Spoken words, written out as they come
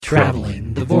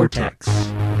Traveling the Vortex.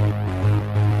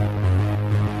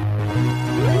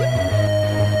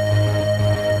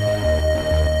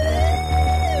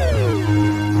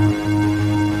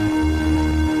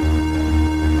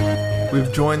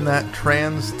 We've joined that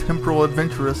trans-temporal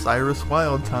adventuress Iris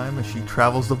Wildthyme as she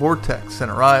travels the vortex and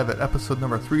arrive at episode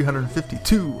number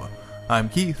 352. I'm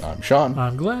Keith. I'm Sean.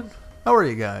 I'm Glenn. How are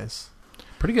you guys?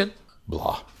 Pretty good.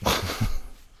 Blah.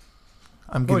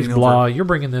 I'm Always getting blah. over. You're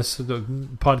bringing this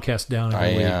podcast down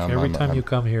every week. Every time you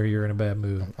come here, you're in a bad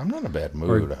mood. I'm not in a bad Or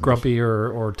mood. grumpy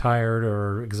or tired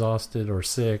or exhausted or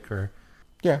sick or...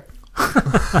 Yeah.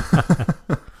 I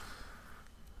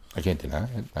can't deny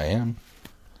it. I am.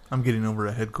 I'm getting over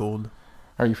a head cold.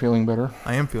 Are you feeling better?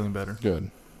 I am feeling better.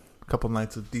 Good. A couple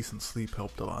nights of decent sleep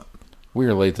helped a lot. We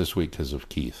are late this week because of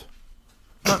Keith.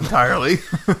 Not entirely.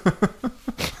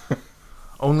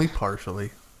 Only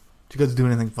partially. Did you guys do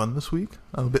anything fun this week?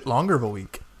 A bit longer of a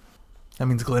week. That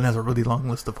means Glenn has a really long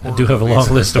list of horror I do have movies. a long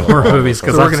list of horror movies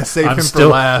because So we're going to save him for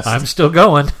last. I'm still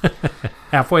going.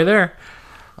 Halfway there.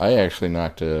 I actually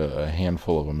knocked a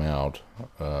handful of them out.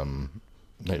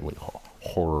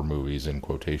 Horror movies in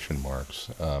quotation marks.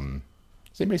 Has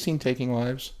anybody seen Taking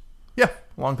Lives? Yeah,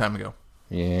 a long time ago.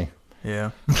 Yeah.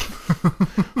 Yeah.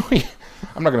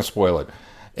 I'm not going to spoil it.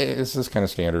 It's this kind of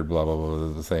standard blah, blah, blah,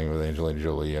 the thing with Angelina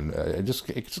Jolie. And it just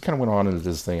kind of went on into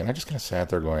this thing. And I just kind of sat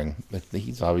there going,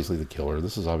 he's obviously the killer.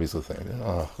 This is obviously the thing.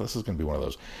 Oh, this is going to be one of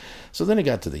those. So then it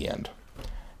got to the end.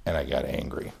 And I got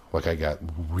angry. Like, I got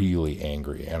really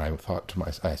angry. And I thought to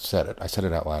myself, I said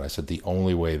it out loud. I said, the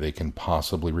only way they can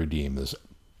possibly redeem this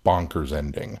bonkers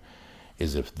ending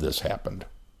is if this happened.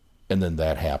 And then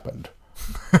that happened.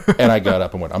 And I got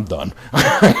up and went, I'm done.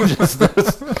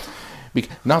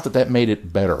 Not that made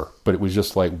it better, but it was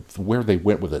just like where they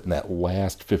went with it in that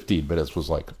last 15 minutes was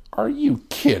like, are you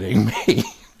kidding me?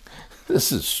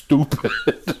 This is stupid.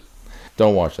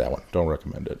 Don't watch that one. Don't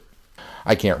recommend it.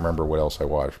 I can't remember what else I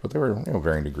watched, but there were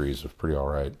varying degrees of pretty all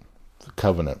right. The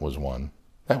Covenant was one.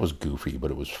 That was goofy,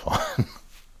 but it was fun.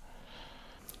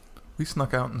 We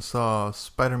snuck out and saw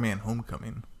Spider-Man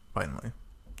Homecoming, finally.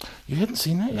 You hadn't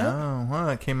seen that yet? No, well,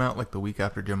 it came out like the week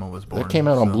after Gemma was born. That came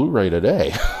out on Blu-ray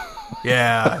today.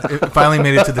 Yeah, it finally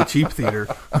made it to the cheap theater.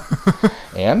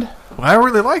 And? Well, I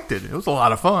really liked it. It was a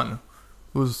lot of fun.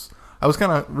 I was kind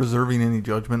of reserving any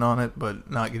judgment on it, but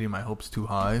not getting my hopes too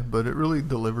high. But it really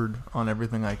delivered on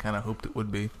everything I kind of hoped it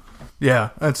would be. Yeah,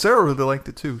 and Sarah really liked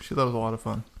it too. She thought it was a lot of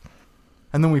fun.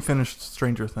 And then we finished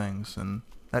Stranger Things, and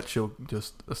that show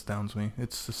just astounds me.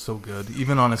 It's just so good.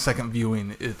 Even on a second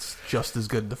viewing, it's just as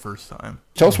good the first time.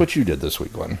 Tell us what you did this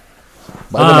week, Glenn.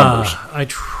 By the numbers. I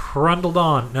trundled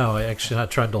on. No, actually not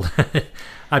trundled.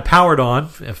 I powered on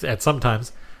at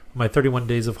sometimes my 31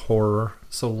 Days of Horror.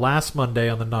 So last Monday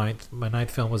on the 9th, my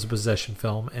 9th film was a possession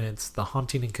film, and it's The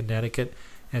Haunting in Connecticut.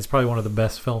 And it's probably one of the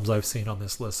best films I've seen on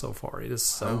this list so far. It is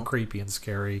so creepy and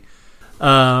scary.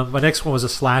 My next one was a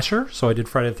slasher, so I did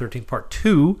Friday the 13th Part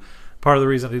 2. Part of the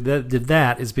reason I did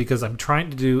that is because I'm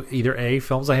trying to do either A,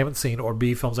 films I haven't seen, or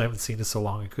B, films I haven't seen in so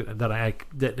long that I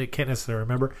can't necessarily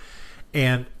remember.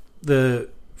 And the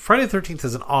Friday the 13th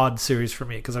is an odd series for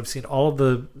me because I've seen all of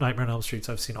the Nightmare on Elm Streets.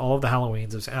 I've seen all of the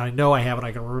Halloweens. And I know I have, and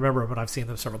I can remember them, but I've seen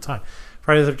them several times.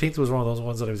 Friday the 13th was one of those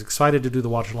ones that I was excited to do the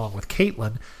watch along with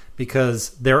Caitlin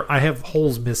because I have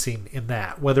holes missing in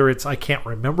that. Whether it's I can't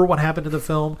remember what happened to the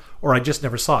film or I just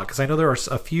never saw it. Because I know there are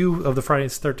a few of the Friday the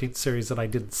 13th series that I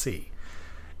didn't see.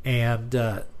 And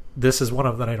this is one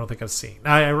of them that I don't think I've seen.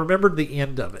 Now, I remembered the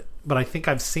end of it, but I think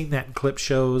I've seen that in clip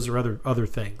shows or other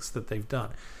things that they've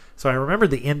done. So I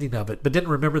remembered the ending of it, but didn't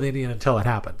remember the ending until it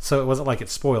happened. So it wasn't like it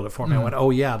spoiled it for me. I went, oh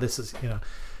yeah, this is,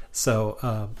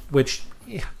 So, which,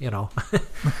 I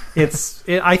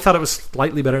thought it was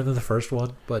slightly better than the first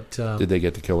one, but... Did they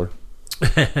get the killer?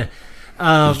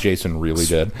 Is Jason really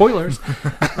dead? Spoilers.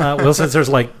 Well, since there's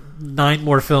like 9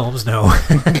 more films, no.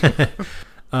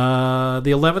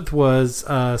 The 11th was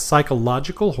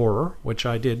psychological horror, which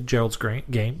I did, Gerald's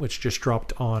Game, which just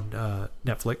dropped on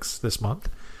Netflix this month.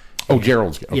 Oh,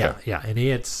 Gerald's Game. Okay. Yeah, and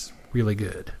it's really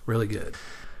good, really good.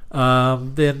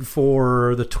 Then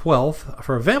for the 12th,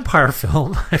 for a vampire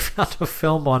film, I found a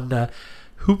film on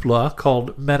Hoopla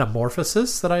called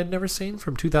Metamorphosis that I had never seen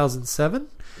from 2007,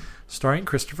 starring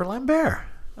Christopher Lambert.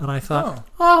 And I thought,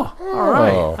 all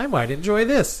right, I might enjoy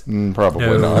this.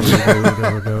 Probably not.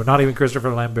 No. Not even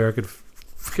Christopher Lambert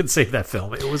could save that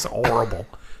film. It was horrible.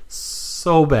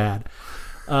 So bad.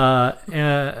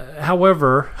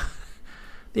 However,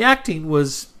 the acting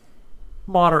was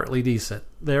moderately decent.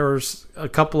 There's a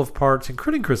couple of parts,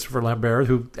 including Christopher Lambert,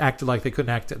 who acted like they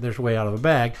couldn't act their way out of a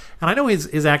bag. And I know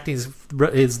his acting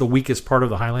is the weakest part of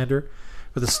the Highlander,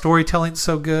 where the storytelling's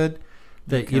so good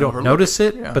that you don't overlook notice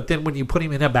it. Yeah. But then when you put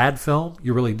him in a bad film,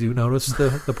 you really do notice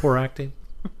the poor acting.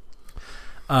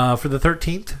 For the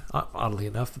 13th, oddly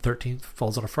enough, the 13th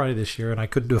falls on a Friday this year, and I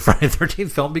couldn't do a Friday the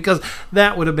 13th film because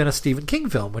that would have been a Stephen King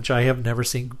film, which I have never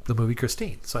seen the movie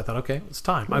Christine. So I thought, okay, it's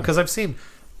time. Because I've seen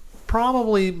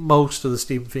probably most of the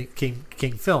Stephen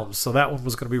King films, so that one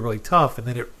was going to be really tough. And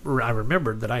then I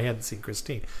remembered that I hadn't seen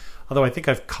Christine. Although I think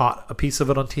I've caught a piece of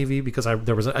it on TV because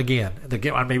there was, again,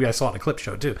 maybe I saw it in a clip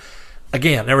show too.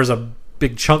 Again, there was a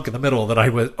big chunk in the middle that I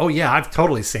was, oh yeah, I've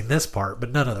totally seen this part,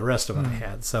 but none of the rest of it I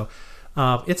had. So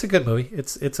it's a good movie.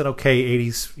 It's an okay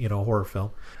 80s horror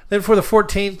film. Then for the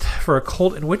 14th, for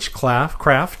Occult and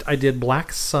Witchcraft, I did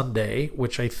Black Sunday,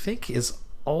 which I think is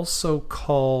also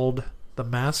called The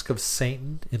Mask of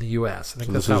Satan in the U.S. I think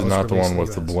So that's this how is it was not the released one in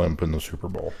with the US. blimp in the Super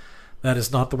Bowl. That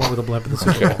is not the one with the blimp in the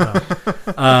Super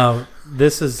Bowl. No.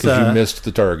 This is Because you missed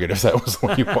the target if that was the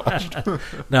one you watched.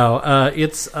 no.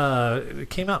 It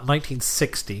came out in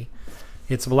 1960.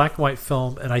 It's a black and white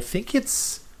film, and I think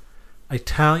it's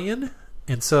Italian.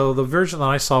 And so the version that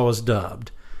I saw was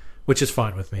dubbed, which is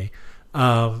fine with me.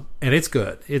 And it's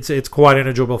good. It's quite an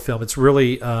enjoyable film. It's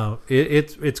really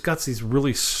it's got these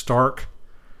really stark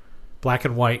black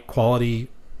and white quality,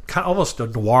 kind of almost a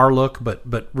noir look,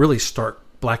 but really stark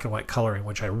black and white coloring,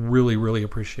 which I really, really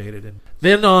appreciated. And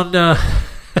then on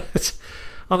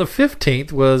on the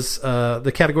 15th was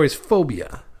the category is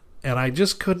phobia. And I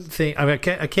just couldn't think. I mean,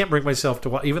 I can't bring myself to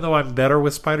watch. Even though I'm better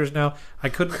with spiders now, I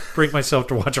couldn't bring myself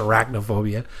to watch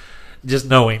Arachnophobia, just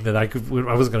knowing that I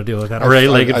was going to deal with that. Or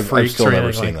eight-legged freaks still or never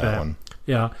anything seen like that that. one.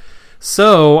 Yeah.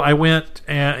 So I went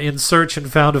in search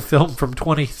and found a film from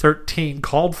 2013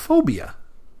 called Phobia,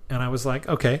 and I was like,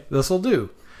 okay, this will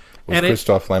do. Was And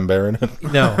Christophe Lambert in it?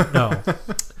 No.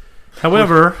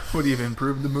 However, Would he have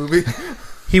improved the movie?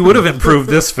 he would have improved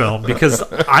this film because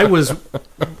I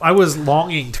was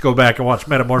longing to go back and watch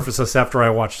Metamorphosis after I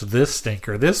watched this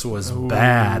stinker. This was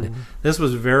bad. This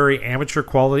was very amateur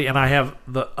quality, and I have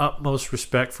the utmost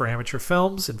respect for amateur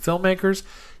films and filmmakers.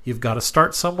 You've got to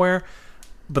start somewhere.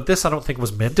 But this I don't think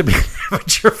was meant to be an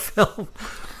amateur film.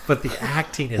 But the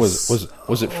acting is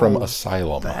was it from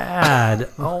Asylum? bad.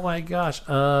 Oh my gosh.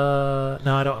 No,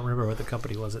 I don't remember what the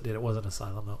company was that did it. It wasn't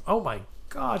Asylum though. Oh my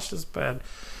gosh, this is bad.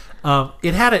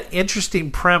 It had an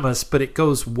interesting premise, but it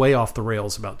goes way off the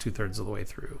rails about 2/3 of the way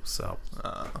through. So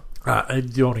I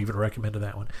don't even recommend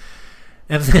that one.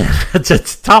 And then to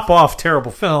top off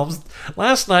terrible films,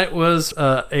 last night was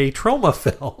a trauma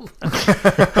film.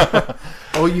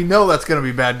 Oh, you know that's going to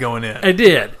be bad going in. I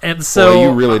did, and so Well,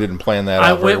 you really didn't plan that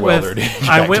out very well there, did you?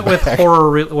 I went with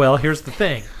horror. Well, here's the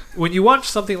thing: when you watch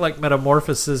something like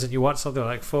Metamorphosis and you watch something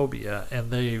like Phobia,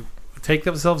 and they take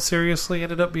themselves seriously,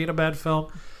 ended up being a bad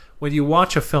film. When you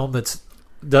watch a film that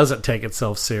doesn't take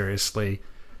itself seriously,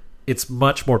 it's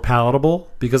much more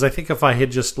palatable. Because I think if I had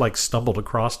just stumbled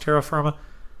across Terra Firma,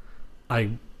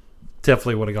 I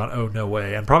definitely would have gone, oh, no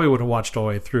way. And probably would have watched all the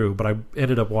way through, but I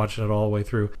ended up watching it all the way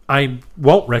through. I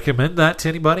won't recommend that to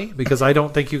anybody because I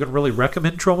don't think you can really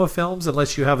recommend trauma films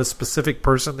unless you have a specific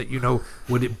person that you know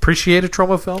would appreciate a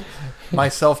trauma film.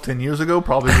 Myself 10 years ago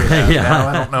probably would have. Yeah. Now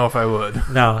I don't know if I would.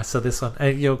 No, so this one,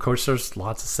 and of course, there's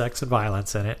lots of sex and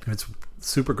violence in it. It's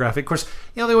super graphic. Of course,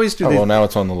 they always do. Well, now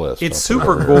it's on the list. It's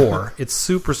super gore. It's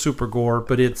super gore,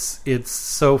 but it's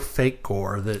so fake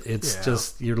gore that it's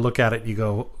just you look at it and you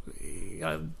go,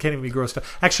 I can't even be grossed out.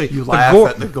 Actually, You laugh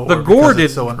at the gore. The gore because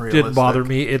it's so unrealistic. didn't bother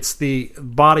me. It's the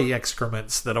body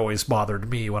excrements that always bothered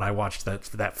me when I watched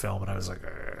that film, and I was like,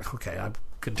 okay, I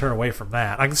can turn away from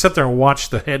that. I can sit there and watch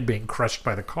the head being crushed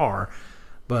by the car,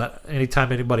 but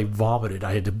anytime anybody vomited,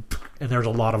 I had to, and there's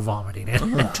a lot of vomiting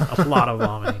in it. A lot of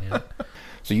vomiting in it.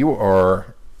 So you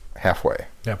are halfway.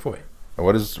 Halfway.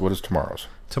 What is tomorrow's?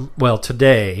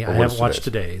 Today, I what haven't is watched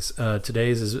today's.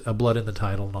 Today's is A Blood in the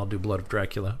Title, and I'll do Blood of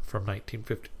Dracula from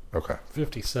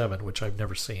 1957, Okay. which I've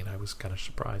never seen. I was kind of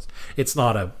surprised. It's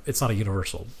not a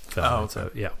Universal film. Oh, It's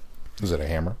yeah. Is it a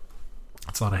Hammer?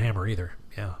 It's not a Hammer either.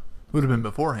 Yeah. Would have been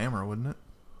before Hammer, wouldn't it?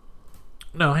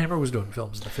 No, Hammer was doing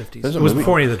films in the 50s. There's a It was movie-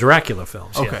 before any of the Dracula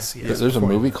films. Okay. Yes. There's a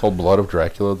movie called Blood of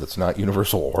Dracula that's not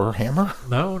Universal or Hammer?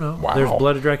 No. Wow. There's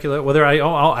Blood of Dracula. Whether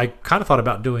I kind of thought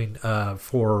about doing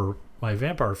for my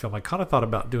vampire film. I kind of thought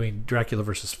about doing Dracula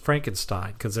versus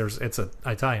Frankenstein because it's an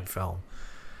Italian film.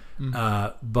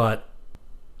 But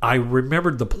I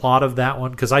remembered the plot of that one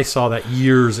because I saw that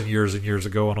years and years and years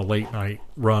ago on a late night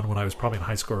run when I was probably in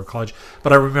high school or college.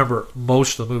 But I remember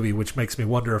most of the movie, which makes me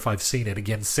wonder if I've seen it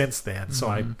again since then. So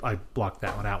I blocked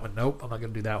that one out. Went, nope, I'm not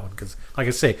going to do that one because, like I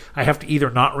say, I have to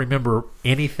either not remember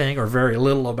anything or very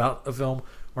little about a film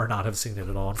or not have seen it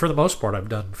at all. And for the most part, I've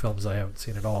done films I haven't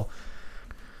seen at all.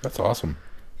 That's awesome.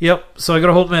 Yep. So I got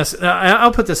a whole mess.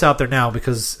 I'll put this out there now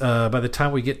because by the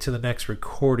time we get to the next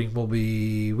recording,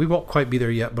 we won't quite be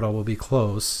there yet, but I will be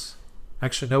close.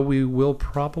 Actually, no, we will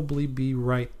probably be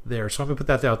right there. So I'm going to put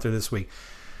that out there this week.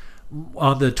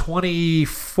 On the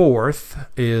 24th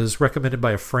is recommended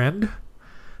by a friend.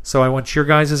 So I want your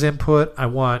guys' input. I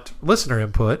want listener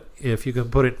input. If you can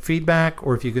put it feedback,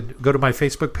 or if you can go to my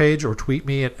Facebook page or tweet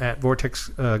me at Vortex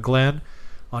Glenn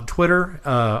on Twitter.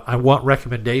 I want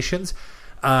recommendations.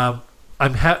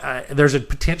 There's a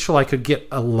potential I could get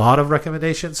a lot of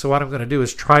recommendations. So what I'm going to do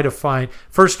is try to find.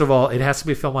 First of all, it has to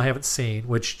be a film I haven't seen,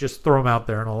 which just throw them out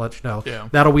there and I'll let you know. Yeah.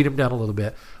 That'll weed them down a little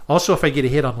bit. Also, if I get a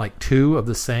hit on like 2 of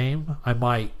the same, I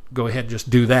might go ahead and just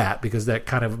do that because that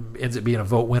kind of ends up being a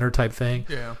vote winner type thing.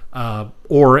 Yeah.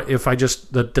 Or if I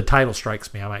just the title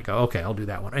strikes me, I might go, okay, I'll do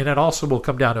that one. And it also will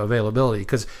come down to availability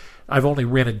because I've only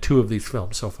rented 2 of these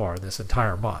films so far this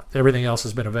entire month. Everything else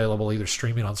has been available either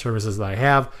streaming on services that I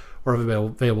have, or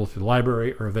available through the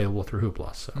library, or available through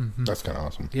Hoopla. So That's kind of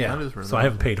awesome. yeah, That is really so I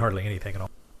haven't paid hardly anything at all.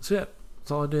 That's it.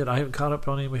 That's all I did. I haven't caught up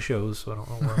on any of my shows, so I don't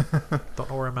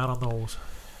know where I'm at on those.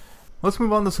 Let's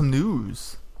move on to some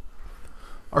news.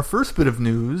 Our first bit of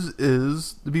news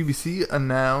is the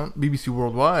BBC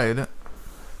Worldwide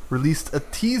released a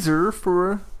teaser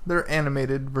for their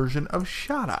animated version of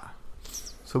Shada.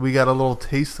 So we got a little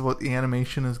taste of what the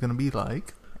animation is going to be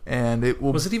like. And it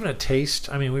will. Was it even a taste?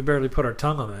 I mean, we barely put our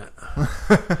tongue on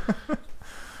that.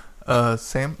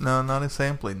 No, not a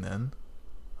sampling then.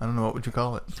 I don't know, what would you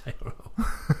call it? I don't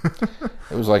know.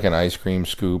 It was like an ice cream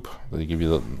scoop. They give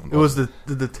you It was the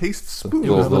taste spoon. It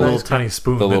was the little ice cream. tiny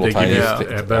spoon the that little they tiny give sti- you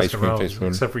at ice cream Baskin-Robbins, taste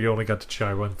except for you only got to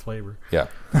try one flavor. Yeah.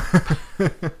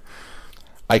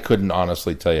 I couldn't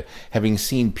honestly tell you. Having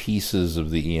seen pieces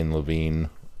of the Ian Levine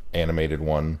animated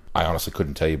one, I honestly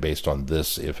couldn't tell you based on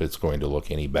this if it's going to look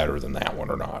any better than that one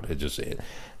or not.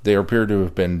 They appear to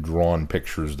have been drawn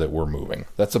pictures that were moving.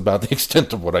 That's about the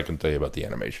extent of what I can tell you about the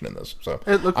animation in this. So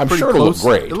I'm sure it'll look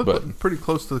great. It looked pretty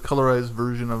close to the colorized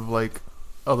version of like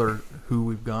other Who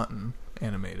we've gotten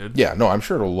animated. Yeah, no, I'm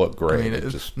sure it'll look great. I mean,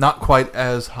 it's not quite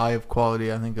as high of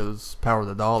quality, I think, as Power of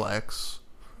the Daleks,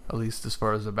 at least as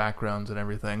far as the backgrounds and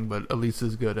everything, but at least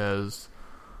as good as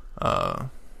The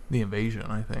Invasion,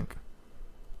 I think,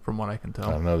 from what I can tell.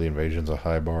 I don't know, The Invasion's a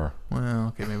high bar. Well,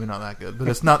 okay, maybe not that good, but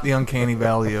it's not the uncanny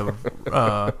valley of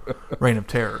Reign of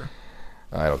Terror.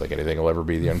 I don't think anything will ever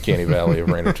be the uncanny valley of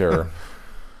Reign of Terror.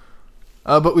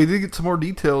 But we did get some more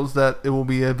details that it will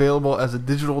be available as a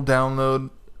digital download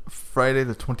Friday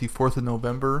the 24th of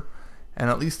November, and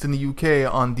at least in the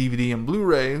UK on DVD and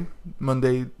Blu-ray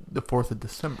Monday the 4th of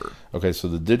December. Okay, so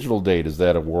the digital date, is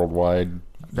that a worldwide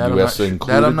That US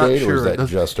included I'm not date, sure. or is that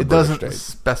just a it British doesn't date?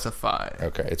 specify.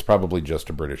 Okay, it's probably just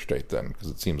a British date then, because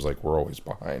it seems like we're always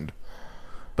behind.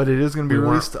 But it is going to be We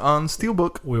weren't- released on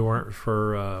Steelbook. We weren't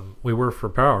for we were for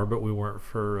Power, but we weren't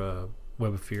for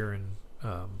Web of Fear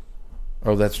and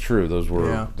Oh, that's true. Those were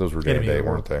Yeah. day and day,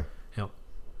 weren't they? Yep.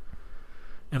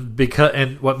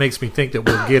 And what makes me think that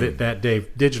we'll get it that day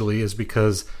digitally is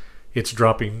because it's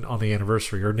dropping on the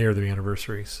anniversary or near the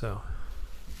anniversary. So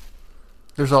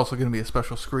There's also going to be a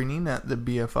special screening at the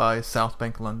BFI South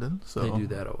Bank, London. So they do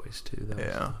that always too.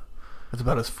 Yeah. It's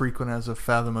about as frequent as a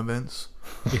Fathom events.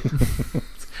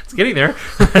 It's getting there.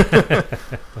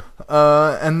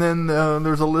 And then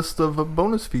there's a list of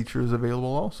bonus features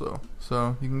available also.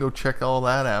 So you can go check all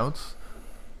that out.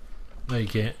 No, you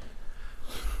can't.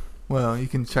 Well, you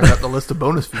can check out the list of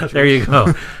bonus features. There you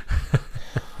go.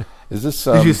 Is this?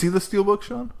 Did you see the Steelbook,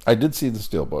 Sean? I did see the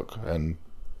Steelbook, and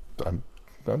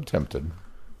I'm tempted.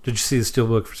 Did you see the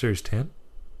Steelbook for Series 10?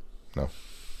 No.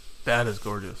 That is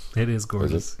gorgeous. It is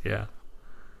gorgeous. Yeah.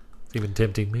 It's even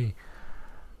tempting me.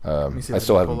 me see I if I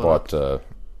still can haven't pull it bought.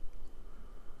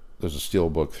 There's a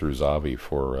Steelbook through Zavi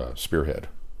for Spearhead,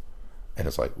 and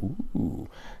it's like, ooh,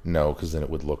 no, because then it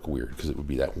would look weird because it would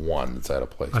be that one that's out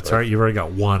of place. That's But- all right. You've already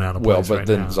got one out of Well, place but right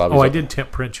then now. Zavi's Oh, I like- did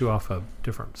print you off a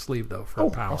different sleeve, though, for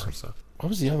Power. awesome. So. What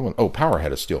was the other one? Oh, Power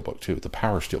had a Steelbook too. The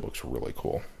Power Steelbooks were really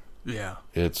cool. Yeah.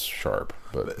 It's sharp,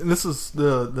 but And this is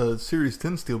the Series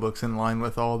 10 Steelbook's in line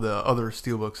with all the other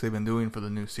Steelbooks they've been doing for the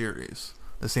new series.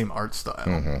 The same art style.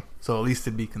 Mm-hmm. So at least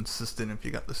it'd be consistent if you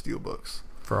got the Steelbooks.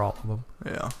 For all of them.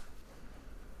 Yeah.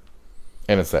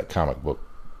 and it's that comic book.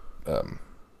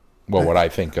 Well, what I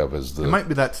think of as the It might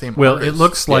be that same Well, artist. it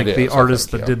looks like It the is, I artist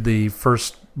think, that yeah. did the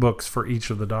first books for each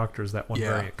of the Doctors, that one Yeah.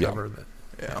 variant Yeah. cover. That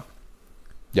Yeah.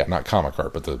 yeah, not comic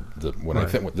art, but the when I Right.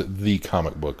 think the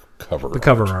comic book cover, the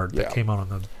cover art that yeah. came out on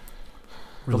the The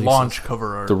releases. launch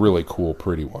cover art. the really cool,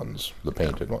 pretty ones, the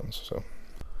painted ones. So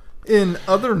In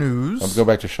other news, Let's go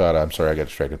back to Shada. I'm sorry, I got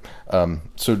distracted.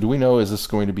 So do we know, is this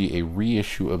going to be a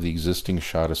reissue of the existing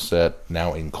Shada set,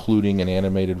 now including an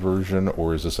animated version,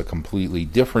 or is this a completely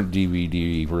different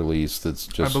DVD release that's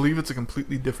just... I believe it's a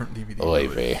completely different DVD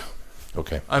Oy-vey. release.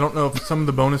 Okay. I don't know if some of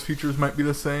the bonus features might be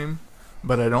the same,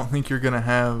 but I don't think you're going to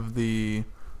have the...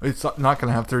 It's not going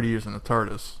to have 30 Years in the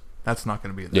TARDIS. That's not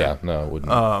going to be there. Yeah, no, it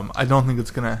wouldn't. I don't think it's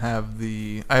going to have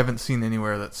the... I haven't seen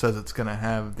anywhere that says it's going to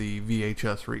have the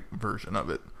VHS version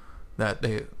of it.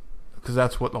 Because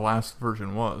that's what the last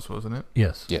version was, wasn't it?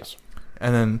 Yes. Yes.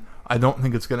 And then I don't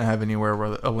think it's going to have anywhere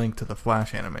where a link to the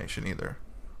Flash animation either.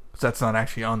 Because that's not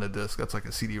actually on the disc. That's like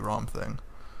a CD-ROM thing.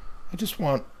 I just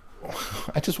want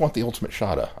the Ultimate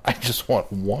Shada. I just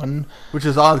want one. Which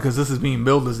is odd because this is being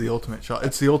billed as the Ultimate Shot.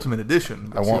 It's the Ultimate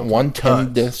Edition. I want one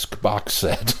 10-disc box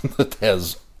set that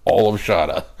has all of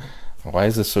Shada. Why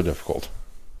is this so difficult?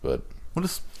 But we'll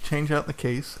just change out the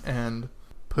case and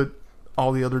put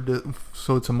all the other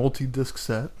so it's a multi-disc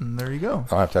set, and there you go.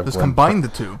 I'll have to have just Glenn combine the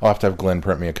two. I'll have to have Glenn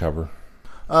print me a cover.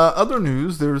 Other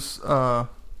news: there's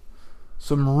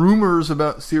some rumors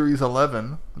about Series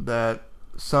 11 that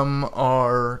some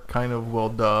are kind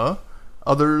of duh.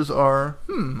 Others are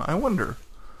I wonder.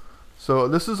 So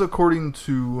this is according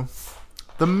to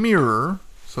the Mirror.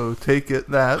 So take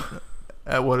that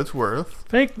at what it's worth.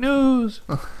 Fake news.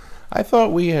 I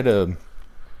thought we had a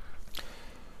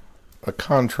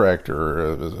contract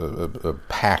or a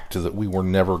pact that we were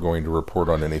never going to report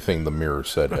on anything the Mirror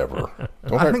said ever.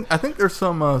 I think there's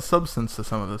some substance to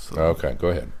some of this. Okay, go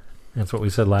ahead. That's what we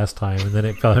said last time, and then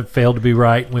it failed to be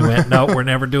right, and we went, no, we're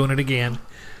never doing it again.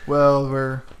 Well,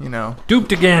 we're,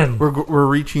 duped again. We're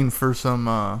reaching for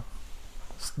some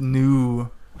new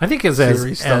I think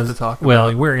series stuff to talk about.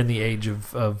 Well, we're in the age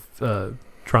of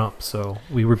Trump, so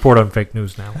we report on fake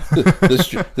news now.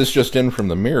 This just in from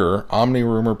the Mirror. Omni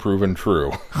rumor proven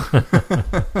true.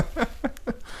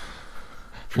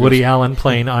 Woody Allen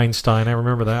playing Einstein. I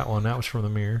remember that one. That was from the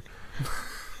Mirror.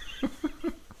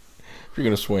 If you're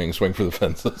going to swing for the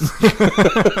fences.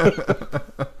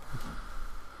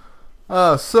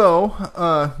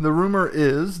 The rumor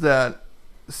is that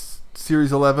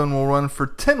Series 11 will run for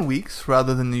 10 weeks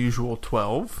rather than the usual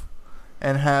 12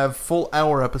 and have full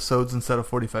hour episodes instead of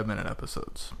 45-minute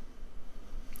episodes.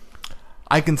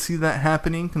 I can see that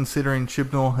happening considering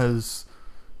Chibnall has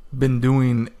been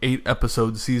doing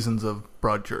 8-episode seasons of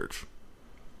Broadchurch.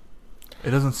 It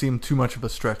doesn't seem too much of a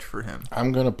stretch for him.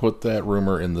 I'm going to put that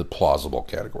rumor in the plausible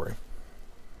category.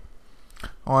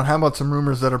 Oh, and how about some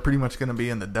rumors that are pretty much going to be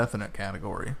in the definite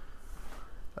category?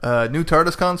 New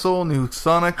TARDIS console, new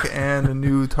Sonic, and a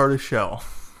new TARDIS shell.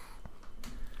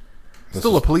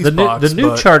 Still a police box. The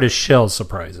new TARDIS shell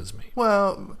surprises me.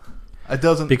 Well, it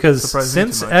doesn't because surprise me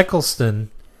since too much. Eccleston,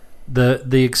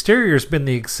 the exterior's been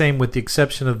the same with the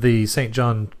exception of the St.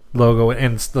 John logo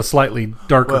and the slightly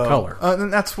darker color.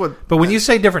 And that's what. But when you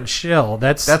say different shell,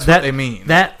 that's what they mean.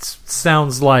 That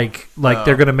sounds like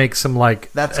they're going to make some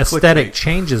that's aesthetic clickbait.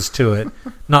 Changes to it,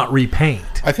 not repaint.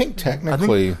 I think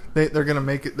technically they're going to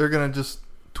make it. They're going to just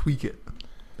tweak it.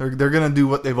 They're going to do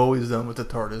what they've always done with the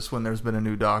TARDIS when there's been a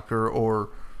new Doctor or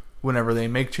whenever they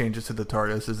make changes to the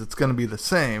TARDIS. Is it's going to be the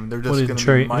same. They're just going to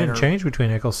be minor. It didn't change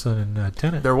between Eccleston and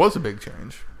Tennant. There was a big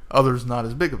change. Others not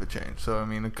as big of a change. So I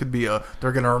mean, it could be they're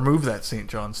going to remove that St.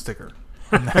 John sticker.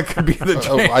 And that could be the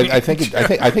change.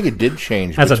 I think it did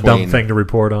change. That's a dumb thing to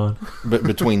report on. But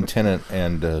between Tennant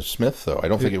and Smith, though, I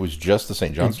don't think it was just the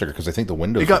St. John sticker because I think the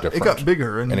windows were different. It got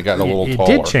bigger and it got a little it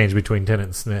taller. It did change between Tennant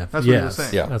and Smith. That's what you're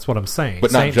saying. Yeah. That's what I'm saying.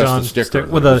 But not St. just John the sticker.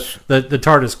 Well, the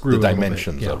TARDIS grew. The a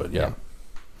dimensions bit. of it. Yeah.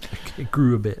 It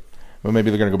grew a bit. Well,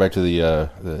 maybe they're going to go back to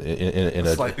in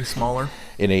a slightly smaller.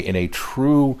 In a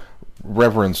true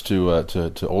reverence to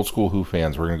old school Who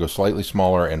fans, we're going to go slightly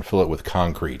smaller and fill it with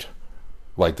concrete.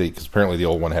 Because apparently the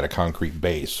old one had a concrete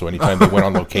base, so anytime they went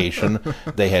on location,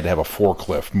 they had to have a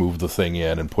forklift move the thing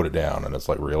in and put it down. And it's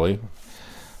like, really?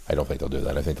 I don't think they'll do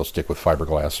that. I think they'll stick with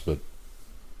fiberglass. But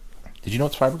did you know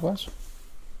it's fiberglass?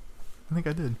 I think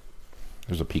I did.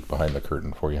 There's a peek behind the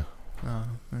curtain for you.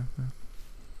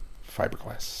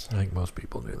 Fiberglass. I think most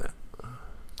people knew that.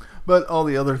 But all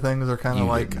the other things are kind of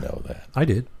like. Didn't know that. I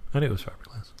did. I knew it was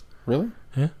fiberglass. Really?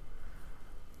 Yeah.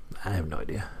 I have no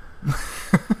idea.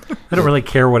 I don't really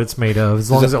care what it's made of, as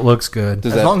long as it looks good.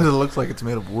 As long as it looks like it's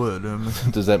made of wood.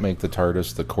 Does that make the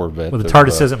TARDIS the Corvette? Well, the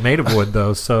TARDIS isn't made of wood,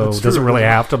 though, so it doesn't really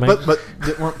have to make. But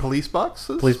weren't police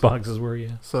boxes? Police boxes were,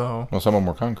 yeah. So well, some of them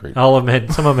were concrete.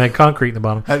 Some of them had concrete in the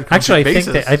bottom. Actually,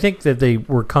 I think that they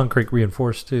were concrete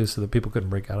reinforced too, so that people couldn't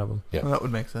break out of them. Yeah, well, that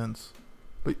would make sense.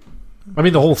 But I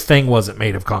mean, the whole thing wasn't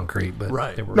made of concrete, but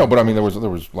right. They were, no, but I mean, there was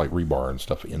like rebar and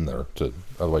stuff in there.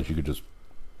 Otherwise, you could just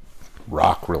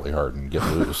rock really hard and get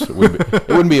loose. It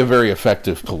wouldn't be a very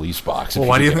effective police box. Well, if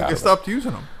why do you could think get they out stopped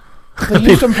using them? of it. They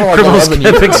used them for like Criminals 11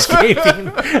 kept years.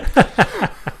 escaping.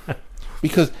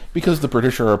 Because the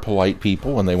British are polite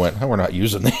people, and they went, "Oh, we're not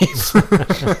using these."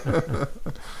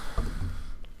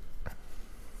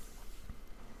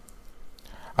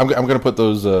 I'm going to put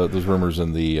those rumors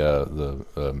in the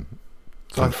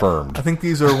confirmed. I think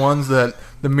these are ones that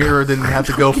the Mirror didn't have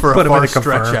to go for Put a 'em in far a stretch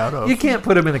confirmed. out of. You can't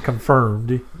put them in a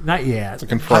confirmed. Not yet. It's a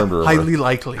confirmed rumor. Highly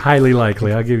likely. Highly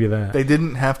likely. I'll give you that. They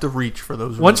didn't have to reach for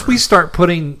those. Once we rumors. start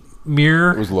putting It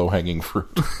mirror, was low hanging fruit.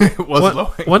 it was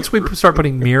low. once we start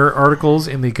putting mirror articles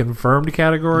in the confirmed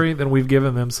category, then we've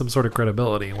given them some sort of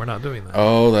credibility, and we're not doing that.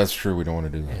 Oh, that's true. We don't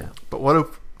want to do that. Yeah. But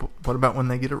what about when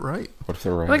they get it right? What if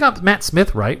they're right? They got Matt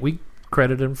Smith right. We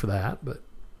credited him for that, but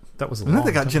that was a And then long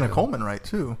they got time Jenna ago. Coleman right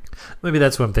too. Maybe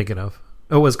that's what I'm thinking of.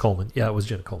 Oh, it was Coleman. Yeah, it was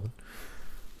Jenna Coleman.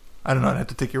 I don't know. I'd have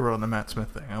to take your word on the Matt Smith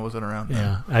thing. I wasn't around. Then.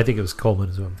 Yeah, I think it was Coleman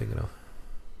is what I'm thinking of.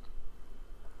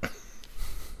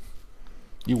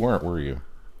 You weren't, were you?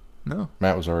 No.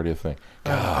 Matt was already a thing.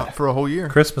 God, For a whole year.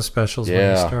 Christmas specials when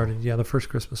Yeah. we started. Yeah, the first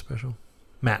Christmas special.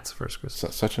 Matt's first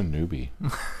Christmas. such a newbie.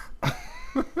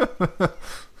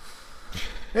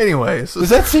 Anyways, Does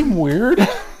that seem weird?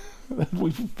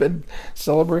 We've been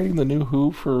celebrating the new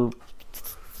Who for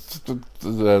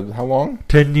how long?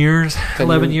 10 years, 10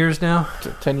 11 years. years now.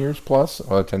 10 years plus?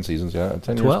 10 seasons, yeah.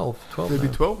 10 years. 12 maybe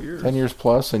now. 12 years. 10 years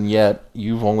plus, and yet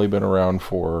you've only been around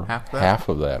for Half that? half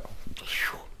of that.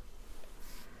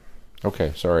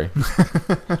 Okay, sorry.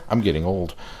 I'm getting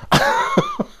old.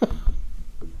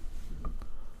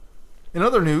 In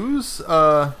other news,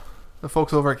 the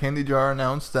folks over at Candy Jar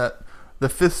announced that the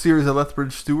 5th series of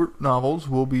Lethbridge Stewart novels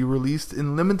will be released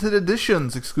in limited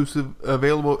editions,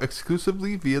 available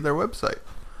exclusively via their website.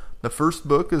 The first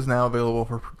book is now available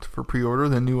for pre-order,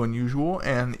 The New Unusual,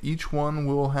 and each one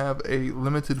will have a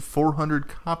limited 400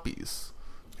 copies.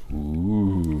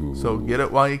 Ooh. So get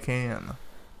it while you can.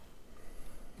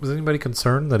 Was anybody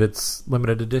concerned that it's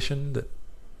limited edition?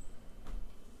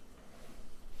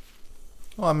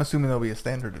 Well, I'm assuming there'll be a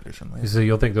standard edition later. So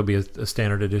you'll think there'll be a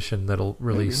standard edition that'll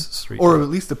release Street Or Fighter. at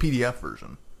least the PDF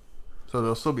version. So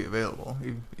they'll still be available.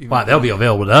 Wow, they'll be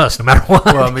available to us no matter what.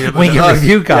 Well, I mean, we but can us,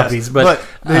 review yes. copies, but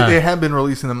they have been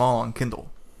releasing them all on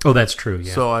Kindle. oh, that's true.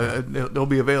 Yeah, So they'll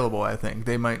be available, I think.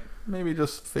 They might maybe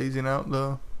just phasing out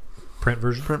the print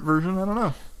version. print version. I don't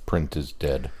know. Print is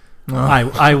dead.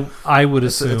 I would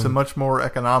assume It's a much more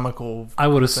economical. I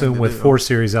would thing assume to with do. 4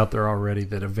 series out there already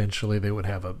that eventually they would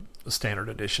have a standard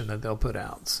edition that they'll put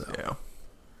out. So Yeah.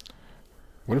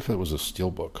 What if it was a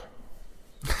steelbook?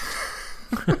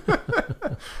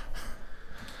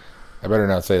 I better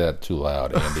not say that too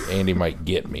loud, Andy. Andy might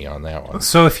get me on that one.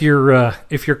 So if you're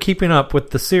keeping up with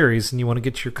the series and you want to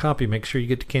get your copy, make sure you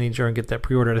get to Candy Jar and get that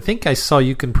pre-ordered. I think I saw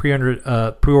you can pre-order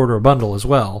a bundle as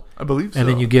well, I believe so. and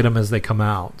then you get them as they come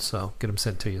out. So get them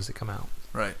sent to you as they come out.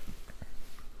 Right.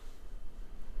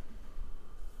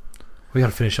 We got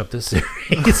to finish up this series.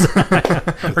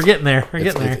 We're getting there. We're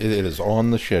getting there. It is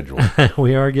on the schedule.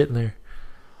 We are getting there.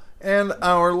 And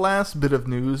our last bit of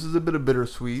news is a bit of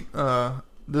bittersweet.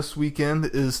 This weekend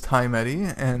is Time Eddie,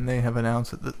 and they have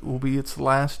announced that it will be its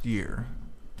last year,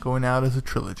 going out as a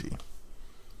trilogy.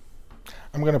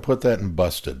 I'm going to put that in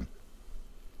busted.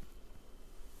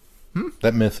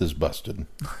 That myth is busted.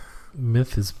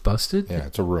 Myth is busted. Yeah,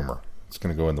 it's a rumor. It's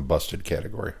going to go in the busted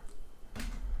category.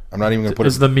 I'm not even going to put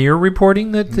Is it. the Mirror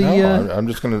reporting that the? No, I'm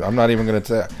just going to. I'm not even going to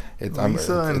tell.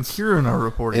 Lisa and Kieran are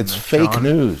reporting It's this, fake Sean.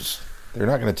 news. They're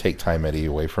not going to take Time Eddie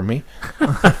away from me.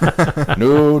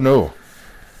 No.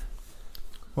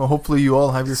 Well, hopefully you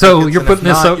all have your. So tickets, you're and putting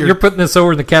if this. not, You're putting this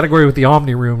over in the category with the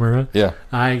Omni rumor. Huh? Yeah.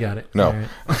 I got it. No. All right.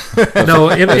 No.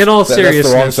 In all seriousness,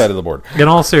 that's the wrong side of the board. in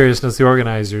all seriousness, the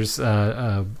organizers,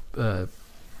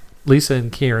 Lisa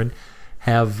and Kieran,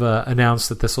 have announced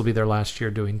that this will be their last year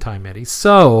doing Time Eddie.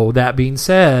 So that being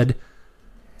said,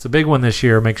 it's a big one this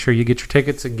year. Make sure you get your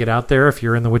tickets and get out there if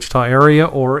you're in the Wichita area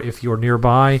or if you're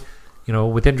nearby,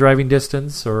 within driving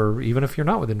distance, or even if you're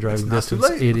not within driving not too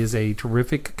distance. late. It is a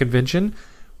terrific convention.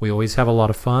 We always have a lot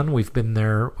of fun. We've been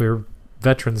there. We're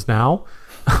veterans now.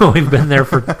 We've been there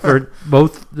for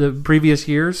both the previous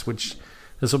years, which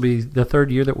this will be the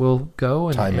third year that we'll go.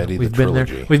 And, Time Eddie, we've the been there.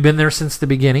 trilogy. We've been there since the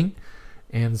beginning,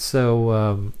 and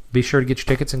so be sure to get your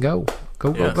tickets and go.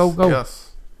 Go.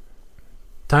 Yes.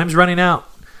 Time's running out.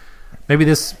 Maybe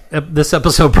this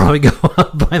episode probably go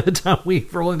up by the time we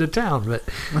roll into town, but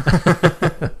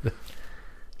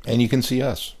And you can see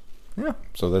us. Yeah.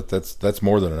 So that's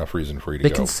more than enough reason for you to they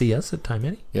go. can see us at Time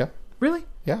Eddie. Yeah. Really?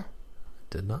 Yeah.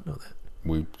 Did not know that.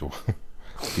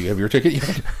 Do you have your ticket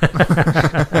yet?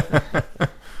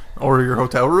 Or your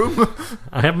hotel room?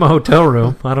 I have my hotel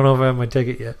room. I don't know if I have my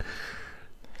ticket yet.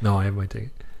 No, I have my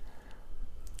ticket.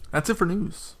 That's it for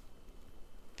news.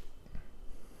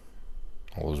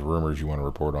 All those rumors you want to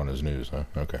report on as news, huh?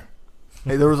 Okay.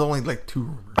 Hey, there was only like 2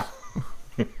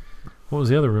 rumors. What was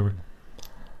the other rumor?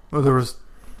 Well, it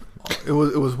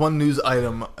was one news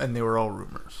item, and they were all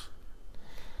rumors.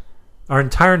 Our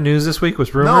entire news this week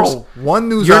was rumors? No, one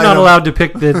news You're item. not allowed to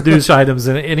pick the news items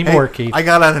anymore, Hey, Keith. I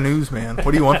got out of news, man.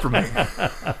 What do you want from me?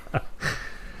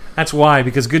 That's why,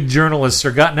 because good journalists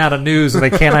are gotten out of news and they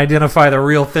can't identify the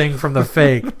real thing from the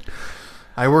fake.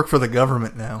 I work for the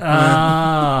government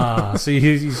now. So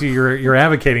you're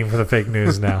advocating for the fake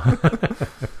news now.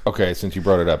 Okay, since you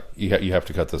brought it up, you have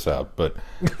to cut this out. But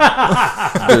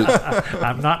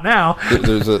I'm not now.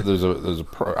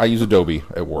 I use Adobe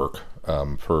at work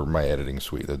for my editing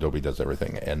suite. Adobe does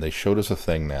everything, and they showed us a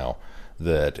thing now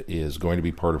that is going to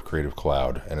be part of Creative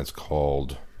Cloud, and it's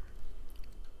called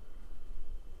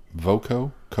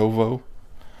Kovo.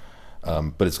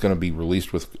 But it's going to be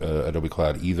released with Adobe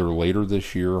Cloud either later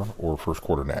this year or first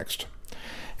quarter next.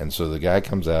 And so the guy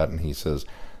comes out and he says,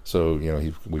 so,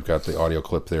 we've got the audio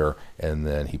clip there, and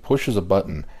then he pushes a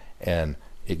button and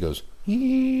it goes,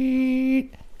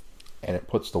 and it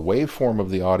puts the waveform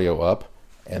of the audio up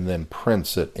and then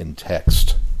prints it in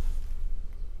text.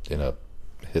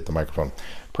 Hit the microphone,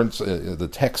 prints the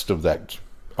text of that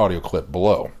audio clip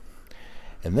below.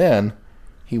 And then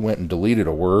he went and deleted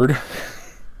a word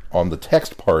on the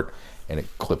text part, and it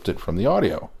clipped it from the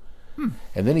audio.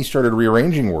 And then he started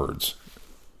rearranging words,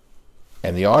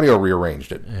 and the audio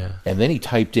rearranged it. Yeah. And then he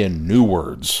typed in new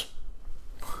words,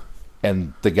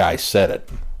 and the guy said it.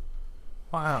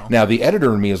 Wow. Now, the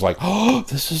editor in me is like, oh,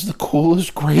 this is the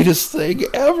coolest, greatest thing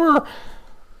ever.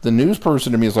 The news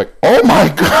person in me is like, oh my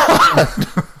God.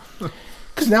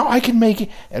 Because now I can make it.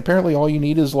 And apparently all you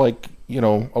need is like,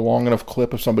 a long enough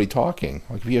clip of somebody talking.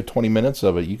 Like if you have 20 minutes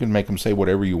of it, you can make them say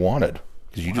whatever you wanted.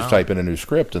 Because you just type in a new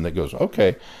script and it goes,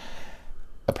 okay.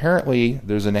 Apparently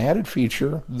there's an added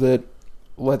feature that,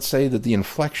 let's say that the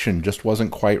inflection just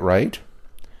wasn't quite right.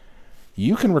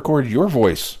 You can record your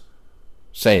voice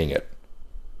saying it.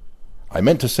 I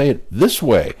meant to say it this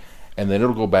way. And then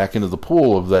it'll go back into the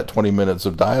pool of that 20 minutes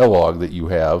of dialogue that you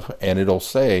have, and it'll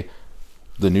say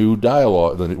the new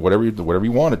dialogue, whatever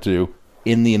you want it to,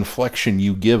 in the inflection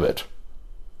you give it.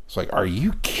 It's like, are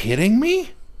you kidding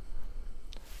me?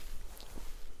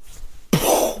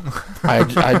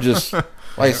 I just, like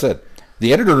I said,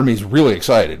 the editor in me is really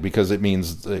excited because it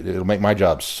means it'll make my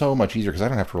job so much easier because I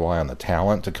don't have to rely on the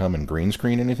talent to come and green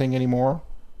screen anything anymore.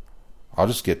 I'll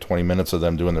just get 20 minutes of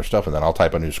them doing their stuff, and then I'll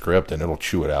type a new script, and it'll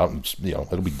chew it out, and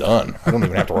it'll be done. I don't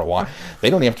even have to rely. They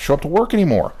don't even have to show up to work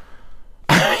anymore.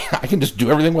 I can just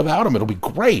do everything without them. It'll be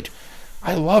great.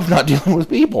 I love not dealing with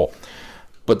people.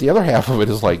 But the other half of it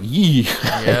is like,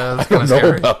 Yeah, I don't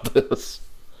know about this.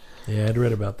 Yeah, I'd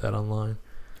read about that online.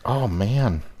 Oh,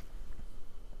 man.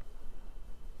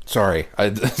 Sorry. I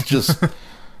just...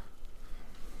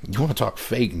 You want to talk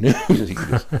fake news? You can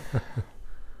just...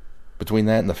 Between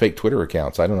that and the fake Twitter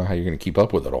accounts, I don't know how you're going to keep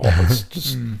up with it all. It's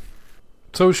just...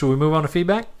 So, should we move on to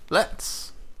feedback?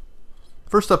 Let's.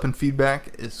 First up in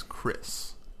feedback is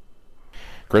Chris.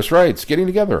 Chris writes, getting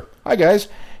together. Hi, guys.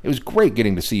 It was great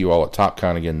getting to see you all at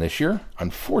TopCon again this year.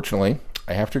 Unfortunately,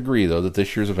 I have to agree, though, that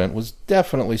this year's event was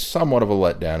definitely somewhat of a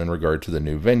letdown in regard to the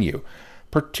new venue,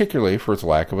 particularly for its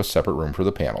lack of a separate room for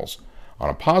the panels. On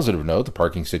a positive note, the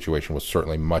parking situation was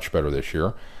certainly much better this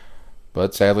year,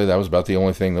 but sadly that was about the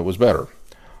only thing that was better.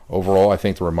 Overall, I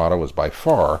think the Ramada was by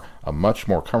far a much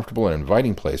more comfortable and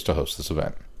inviting place to host this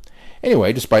event.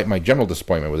 Anyway, despite my general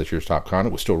disappointment with this year's TopCon,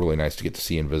 it was still really nice to get to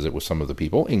see and visit with some of the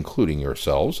people, including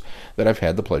yourselves, that I've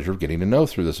had the pleasure of getting to know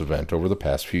through this event over the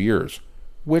past few years.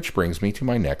 Which brings me to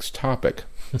my next topic.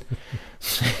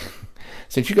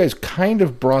 Since you guys kind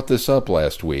of brought this up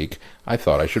last week, I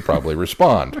thought I should probably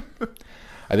respond.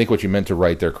 I think what you meant to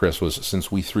write there, Chris, was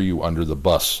since we threw you under the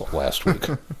bus last week.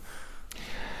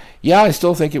 Yeah, I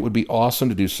still think it would be awesome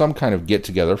to do some kind of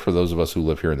get-together for those of us who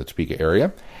live here in the Topeka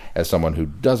area. As someone who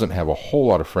doesn't have a whole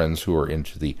lot of friends who are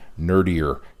into the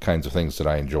nerdier kinds of things that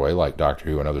I enjoy, like Doctor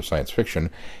Who and other science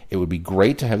fiction, it would be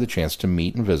great to have the chance to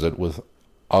meet and visit with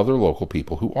other local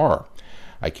people who are.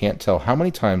 I can't tell how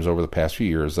many times over the past few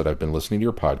years that I've been listening to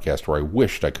your podcast where I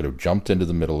wished I could have jumped into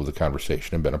the middle of the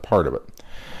conversation and been a part of it.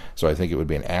 So I think it would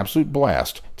be an absolute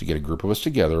blast to get a group of us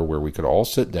together where we could all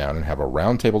sit down and have a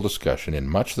roundtable discussion in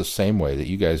much the same way that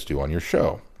you guys do on your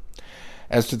show.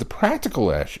 As to the practical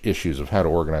issues of how to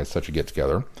organize such a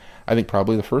get-together, I think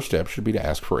probably the first step should be to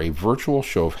ask for a virtual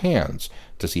show of hands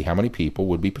to see how many people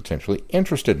would be potentially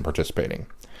interested in participating.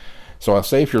 So I'll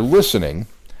say if you're listening,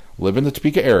 live in the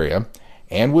Topeka area,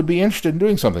 and would be interested in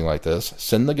doing something like this,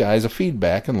 send the guys a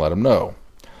feedback and let them know.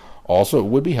 Also, it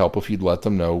would be helpful if you'd let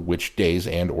them know which days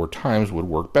and or times would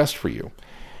work best for you.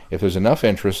 If there's enough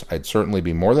interest, I'd certainly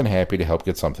be more than happy to help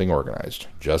get something organized.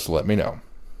 Just let me know.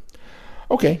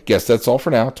 Okay, guess that's all for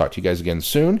now. Talk to you guys again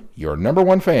soon. Your number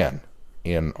one fan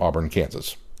in Auburn,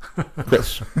 Kansas.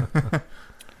 Chris.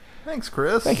 Thanks,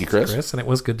 Chris. Thank you, Chris. And it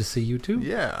was good to see you too.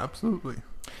 Yeah, absolutely.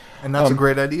 And that's a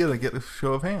great idea to get a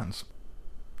show of hands.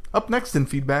 Up next in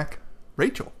feedback,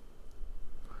 Rachel.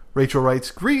 Rachel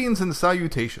writes, "Greetings and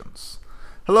salutations.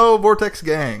 Hello, Vortex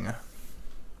Gang.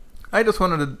 I just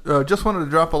wanted to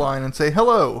drop a line and say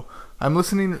hello. I'm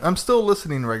still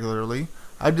listening regularly.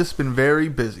 I've just been very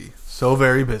busy. So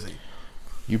very busy."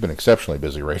 You've been exceptionally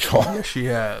busy, Rachel. Yes, she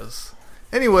has.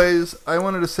 Anyways, I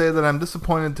wanted to say that I'm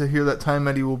disappointed to hear that Time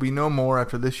Eddie will be no more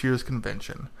after this year's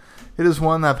convention. It is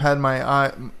one I've had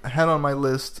on my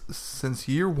list since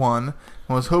year one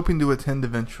and was hoping to attend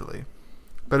eventually.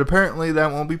 But apparently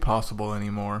that won't be possible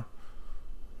anymore.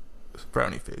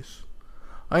 Frowny face.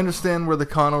 I understand where the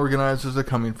con organizers are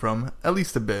coming from, at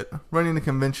least a bit. Running a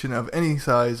convention of any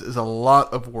size is a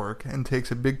lot of work and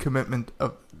takes a big commitment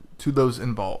to those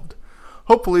involved.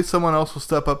 Hopefully someone else will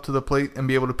step up to the plate and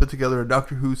be able to put together a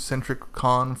Doctor Who-centric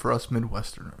con for us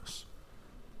Midwesterners.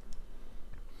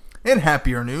 In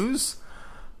happier news,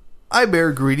 I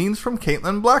bear greetings from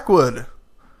Caitlin Blackwood.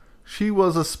 She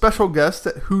was a special guest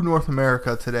at Who North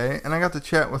America today, and I got to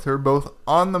chat with her both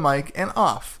on the mic and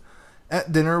off.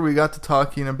 At dinner, we got to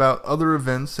talking about other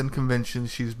events and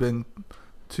conventions she's been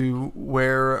to,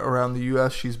 where around the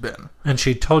U.S. she's been. And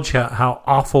she told you how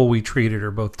awful we treated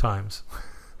her both times.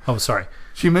 Oh, sorry.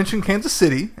 She mentioned Kansas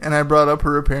City, and I brought up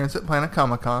her appearance at Planet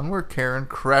Comic-Con, where Karen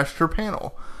crashed her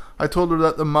panel. I told her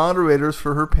that the moderators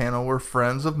for her panel were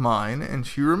friends of mine, and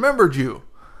she remembered you.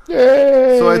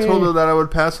 Yay! So I told her that I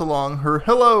would pass along her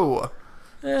hello.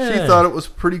 Yeah. She thought it was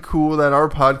pretty cool that our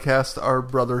podcasts are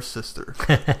brother-sister.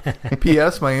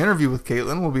 P.S. My interview with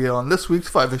Caitlin will be on this week's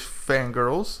Five-ish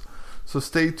Fangirls, so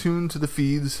stay tuned to the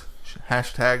feeds.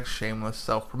 Hashtag shameless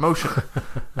self-promotion.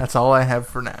 That's all I have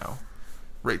for now.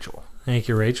 Rachel. Thank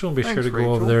you, Rachel. Be Thanks, sure to go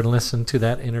Rachel. over there and listen to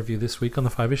that interview this week on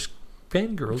the Five-ish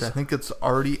Fangirls. Which I think it's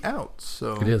already out.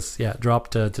 So It is, yeah. It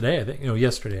dropped today, I think. No,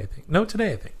 yesterday, I think. No,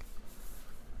 today, I think.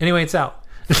 Anyway, it's out.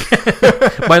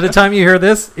 By the time you hear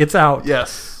this, it's out.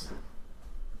 Yes.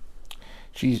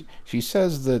 She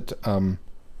says that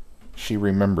she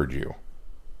remembered you.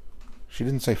 She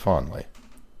didn't say fondly.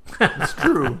 It's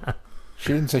true.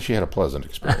 She didn't say she had a pleasant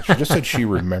experience. She just said she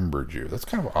remembered you. That's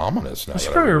kind of ominous now. She that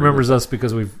I probably read remembers it. us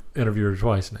because we've interviewed her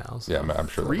twice now. So. Yeah, I'm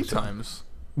sure. Three that was it. times.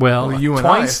 Well, you and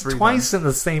twice, I, three twice times. in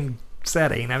the same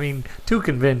setting. I mean, 2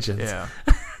 conventions. Yeah.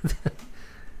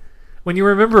 When you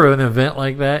remember an event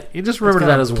like that, you just remember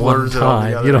kinda that as one blurs it all time.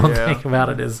 together, You don't yeah. think about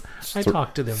it as, I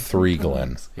talked to them 3, 4 Glenn.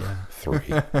 times. Yeah.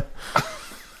 3.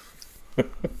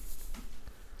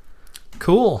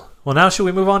 Cool. Well, now should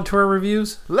we move on to our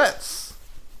reviews? Let's.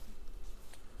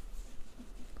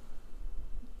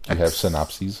 Do you have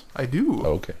synopses? I do.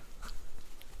 Oh, okay.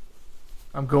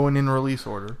 I'm going in release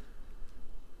order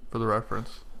for the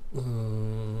reference.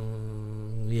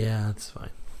 Yeah, that's fine.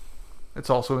 It's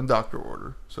also in doctor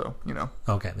order, so you know.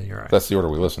 Okay, then you're all right. That's the order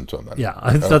we listened to them then. Yeah,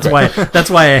 that's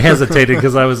why I hesitated,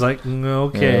 because I was like,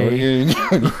 okay.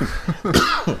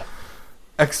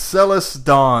 Excellus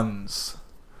Dawns.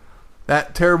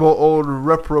 That terrible old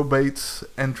reprobates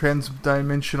and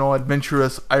transdimensional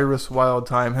adventuress Iris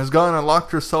Wildthyme has gone and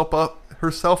locked herself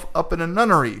up in a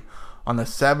nunnery on the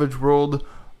savage world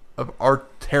of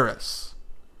Arteris.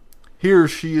 Here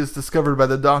she is discovered by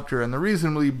the Doctor and the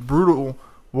reasonably brutal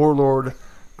warlord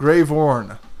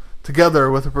Gravorn.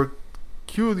 Together with a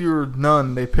peculiar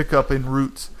nun they pick up en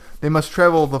route, they must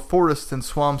travel the forests and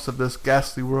swamps of this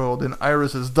ghastly world in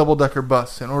Iris's double-decker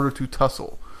bus in order to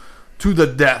tussle to the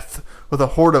death with a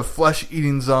horde of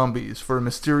flesh-eating zombies for a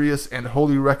mysterious and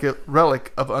holy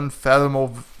relic of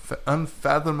unfathomable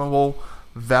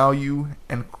value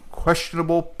and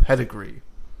questionable pedigree.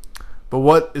 But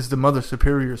what is the Mother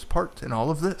Superior's part in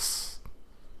all of this?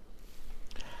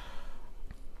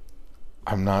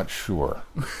 I'm not sure.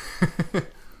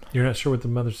 You're not sure what the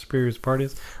Mother Superior's part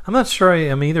is? I'm not sure I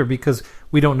am either, because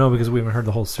we don't know, because we haven't heard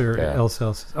the whole series. Yeah.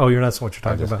 Oh, you're not what you're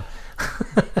talking about.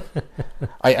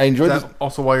 I enjoyed Is this. that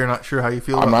also why you're not sure how you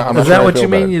feel I'm about not Is sure that how I what feel you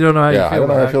about mean? it. You don't know how you feel I don't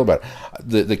know how about I feel about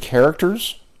it. The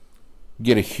characters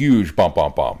get a huge bump.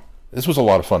 This was a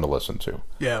lot of fun to listen to.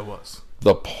 Yeah, it was.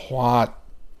 The plot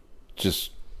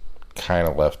just kind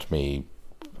of left me.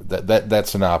 That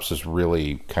synopsis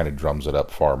really kind of drums it up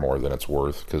far more than it's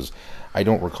worth, because I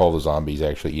don't recall the zombies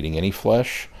actually eating any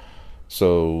flesh.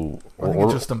 So, I think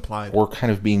it's just implied. or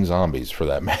kind of being zombies for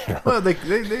that matter. Well,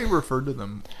 they referred to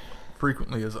them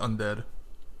frequently as undead.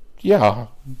 Yeah.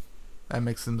 That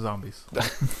makes them zombies.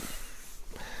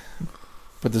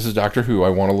 But this is Doctor Who. I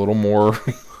want a little more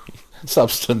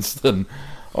substance than,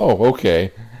 oh,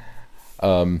 okay.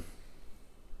 In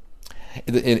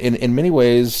many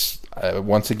ways,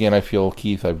 once again, I feel,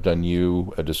 Keith, I've done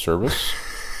you a disservice,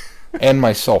 and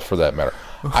myself for that matter.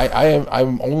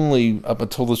 I'm only, up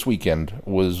until this weekend,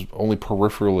 was only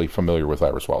peripherally familiar with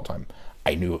Iris Wildthyme.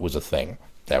 I knew it was a thing.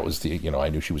 That was I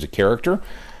knew she was a character.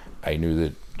 I knew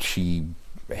that she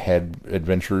had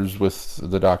adventures with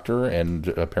the Doctor, and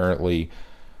apparently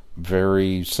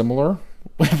very similar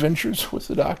adventures with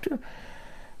the Doctor.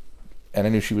 And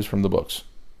I knew she was from the books.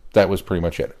 That was pretty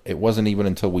much it. It wasn't even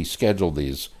until we scheduled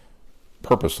these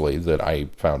purposely that I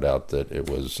found out that it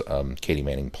was Katie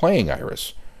Manning playing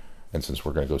Iris. And since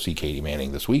we're going to go see Katie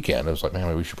Manning this weekend, I was like,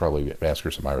 man, we should probably ask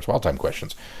her some Iris Wildthyme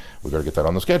questions. We better get that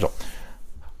on the schedule.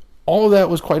 All of that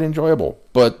was quite enjoyable,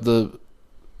 but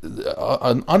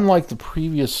unlike the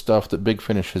previous stuff that Big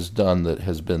Finish has done that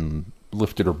has been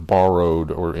lifted or borrowed,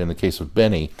 or in the case of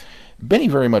Benny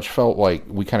very much felt like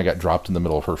we kind of got dropped in the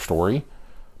middle of her story,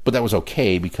 but that was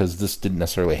okay because this didn't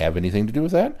necessarily have anything to do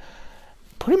with that.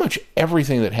 Pretty much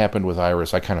everything that happened with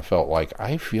Iris, I kind of felt like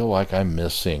I feel like I'm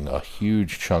missing a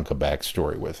huge chunk of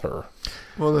backstory with her.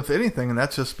 Well, if anything, and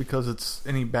that's just because it's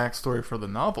any backstory for the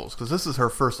novels, because this is her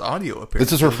first audio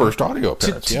appearance. This is her first audio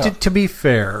appearance, to be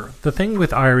fair, the thing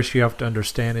with Iris you have to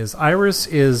understand is Iris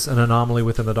is an anomaly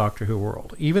within the Doctor Who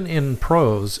world. Even in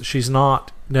prose, she's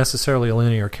not necessarily a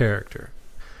linear character.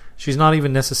 She's not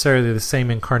even necessarily the same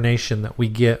incarnation that we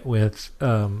get with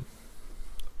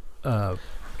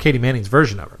Katie Manning's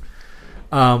version of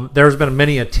her. There's been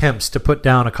many attempts to put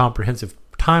down a comprehensive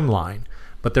timeline,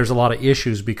 but there's a lot of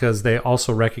issues because they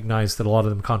also recognize that a lot of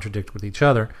them contradict with each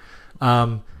other.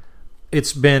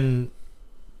 It's been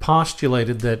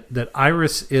postulated that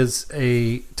Iris is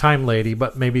a time lady,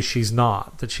 but maybe she's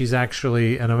not. That she's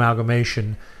actually an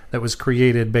amalgamation that was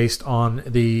created based on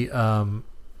the I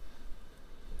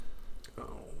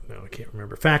can't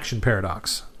remember, faction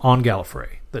paradox on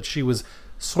Gallifrey. That she was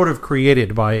sort of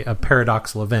created by a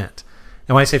paradoxical event.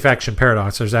 And when I say faction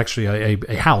paradox, there's actually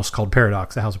a house called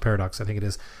Paradox, the House of Paradox, I think it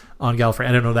is, on Gallifrey.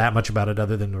 I don't know that much about it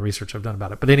other than the research I've done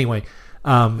about it. But anyway,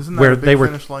 isn't that where a big they were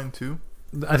Finish line too?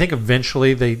 I think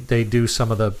eventually they do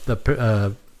some of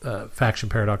the faction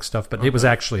paradox stuff, but it was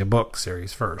actually a book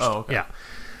series first. Oh, okay.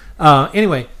 Yeah.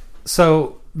 Anyway,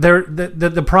 so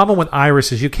the problem with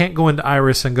Iris is you can't go into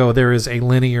Iris and go, there is a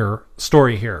linear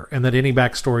story here, and that any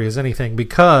backstory is anything,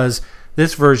 because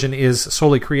this version is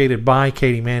solely created by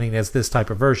Katie Manning as this type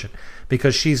of version,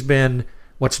 because she's been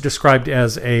what's described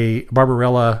as a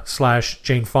Barbarella /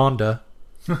 Jane Fonda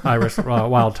Iris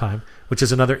Wildthyme, which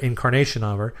is another incarnation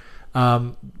of her.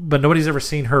 But nobody's ever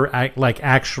seen her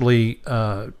actually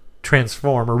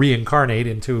transform or reincarnate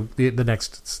into the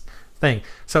next thing.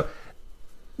 So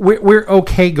we're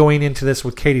okay going into this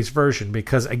with Katie's version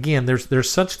because, again,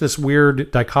 there's such this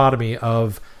weird dichotomy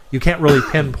of you can't really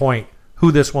pinpoint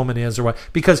who this woman is or what,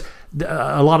 because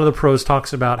a lot of the prose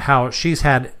talks about how she's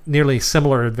had nearly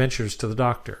similar adventures to the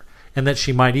Doctor, and that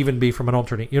she might even be from an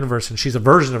alternate universe, and she's a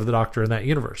version of the Doctor in that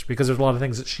universe, because there's a lot of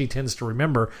things that she tends to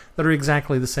remember that are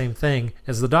exactly the same thing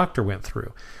as the Doctor went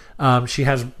through. She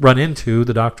has run into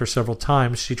the Doctor several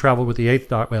times. She traveled with the Eighth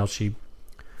Doctor. Well, she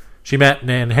met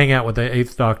and hang out with the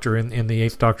Eighth Doctor in the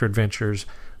Eighth Doctor adventures.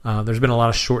 There's been a lot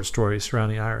of short stories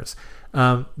surrounding Iris.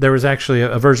 There was actually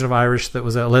a version of Iris that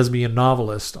was a lesbian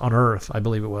novelist on Earth, I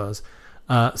believe it was.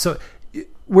 So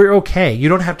we're okay. You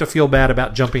don't have to feel bad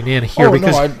about jumping in here,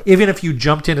 because even if you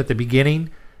jumped in at the beginning,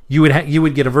 you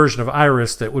would get a version of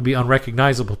Iris that would be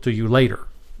unrecognizable to you later.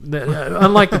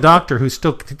 Unlike the Doctor, who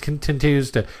still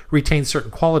continues to retain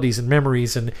certain qualities and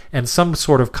memories and some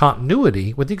sort of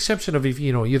continuity, with the exception of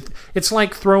it's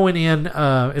like throwing in,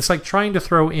 it's like trying to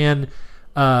throw in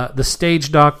the stage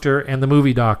Doctor and the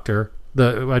movie Doctor,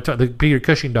 the Peter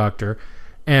Cushing Doctor,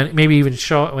 and maybe even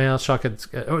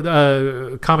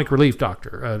comic relief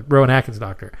Doctor, Rowan Atkinson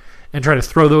Doctor, and try to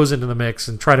throw those into the mix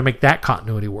and try to make that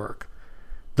continuity work.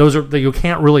 You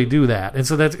can't really do that, and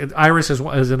so that's Iris is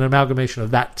an amalgamation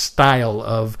of that style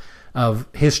of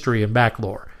history and back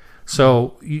lore.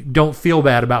 So you don't feel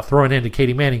bad about throwing into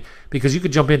Katie Manning, because you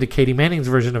could jump into Katie Manning's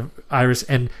version of Iris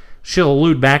and she'll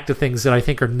allude back to things that I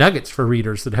think are nuggets for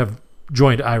readers that have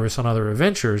joined Iris on other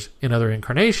adventures in other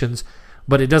incarnations,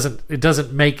 but it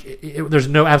doesn't make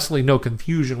there's absolutely no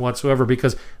confusion whatsoever,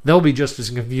 because they'll be just as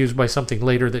confused by something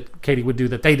later that Katie would do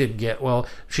that they didn't get. Well,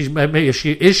 is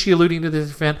she alluding to this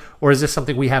event, or is this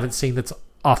something we haven't seen that's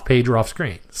off page or off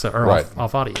screen, or Right.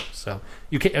 off audio. So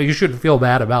you shouldn't feel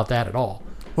bad about that at all.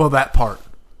 Well, that part.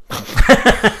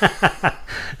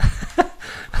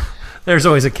 There's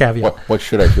always a caveat. What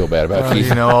should I feel bad about? Keith?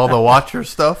 You know, all the Watcher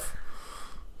stuff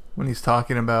when he's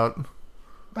talking about.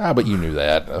 But you knew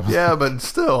that. Yeah, but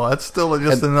still, that's still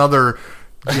just another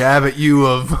jab at you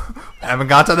of haven't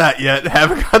got to that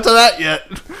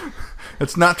yet.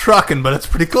 It's not trucking, but it's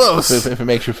pretty close. If it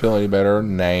makes you feel any better,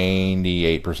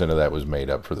 98% of that was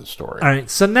made up for the story. All right,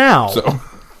 so now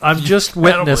I've just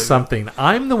witnessed believe it. something.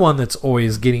 I'm the one that's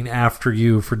always getting after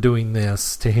you for doing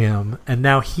this to him, and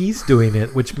now he's doing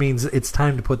it, which means it's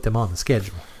time to put them on the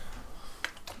schedule.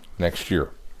 Next year.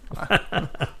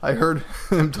 I heard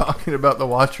him talking about the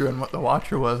Watcher and what the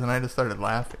Watcher was, and I just started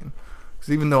laughing.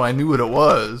 Because even though I knew what it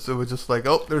was just like,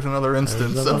 oh, there's another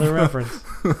instance. There's another reference.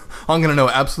 I'm going to know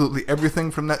absolutely everything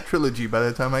from that trilogy by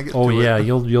the time I get to it. Oh yeah,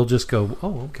 you'll just go.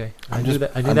 Oh okay, I knew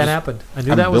that happened. I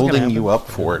knew that was going to happen. I'm building you up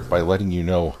for it by letting you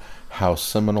know how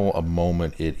seminal a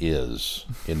moment it is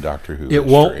in Doctor Who. It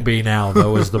won't be now,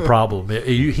 though, is the problem.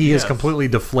 He has completely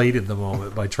deflated the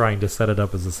moment by trying to set it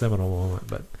up as a seminal moment.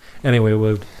 But anyway,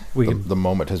 the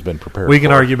moment has been prepared. We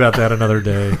can argue about that another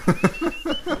day.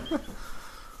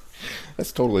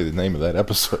 That's totally the name of that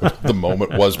episode. The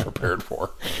moment was prepared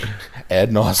for. Ad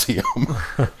nauseum.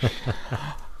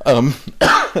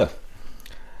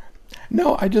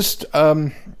 No, I just...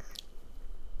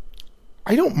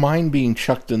 I don't mind being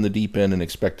chucked in the deep end and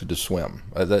expected to swim.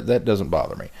 That doesn't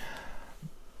bother me.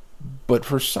 But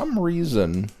for some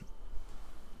reason,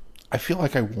 I feel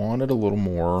like I wanted a little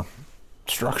more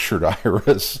structured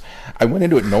Iris. I went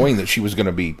into it knowing that she was going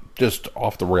to be just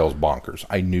off the rails bonkers.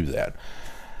 I knew that.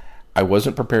 I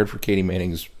wasn't prepared for Katie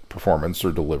Manning's performance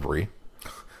or delivery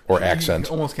or accent.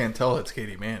 You almost can't tell it's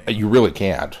Katie Manning. You really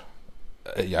can't.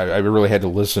 I really had to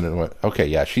listen and went, okay,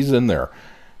 yeah, she's in there.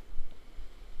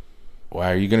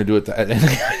 Why are you going to do it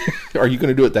are you going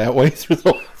to do it that way through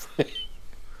the whole thing?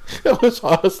 That was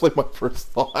honestly my first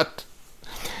thought.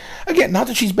 Again, not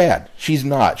that she's bad. She's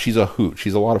not. She's a hoot.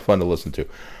 She's a lot of fun to listen to.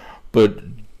 But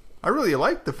I really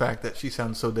like the fact that she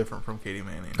sounds so different from Katie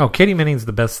Manning. Oh, Katie Manning's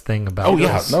the best thing about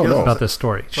about this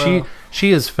story. Well,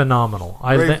 she is phenomenal.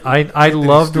 I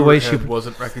love the way she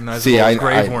wasn't recognizable as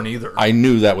Gravehorn either. I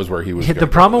knew that was where he was. The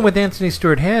problem with Anthony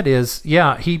Stewart Head is,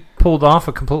 he pulled off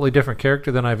a completely different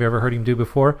character than I've ever heard him do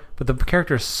before. But the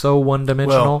character is so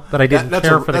one-dimensional that I didn't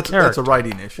care for the character. That's a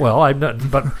writing issue. Well, I'm not,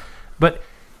 but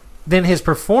then his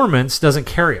performance doesn't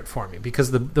carry it for me because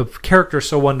the character is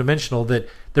so one-dimensional that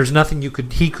there's nothing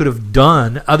he could have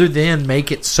done other than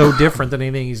make it so different than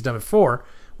anything he's done before,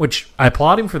 which I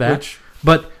applaud him for that.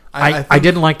 But I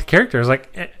didn't like the character. I was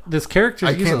like, this character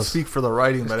is useless. I can't speak for the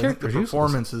writing, but I think the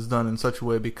performance is done in such a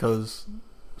way because,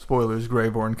 spoilers,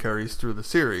 Gravehorn carries through the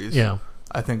series. Yeah.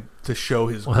 I think to show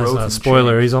his growth. That's not a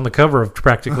spoiler. He's on the cover of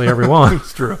practically every one.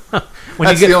 It's true. When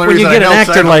you get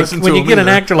an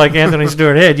actor like Anthony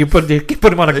Stewart Head, you put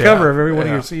him on a cover of every one of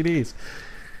your CDs.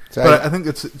 But I think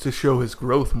it's to show his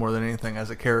growth more than anything as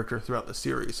a character throughout the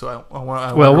series. So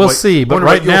we'll see. But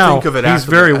right now, he's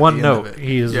very one note.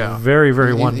 He is very,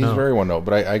 very one note. He's very one note.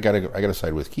 But I gotta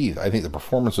side with Keith. I think the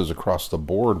performances across the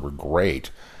board were great.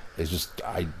 It's just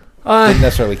I didn't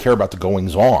necessarily care about the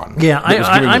goings on. Yeah,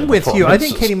 I'm with you. I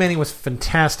think Katie Manning was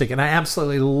fantastic, and I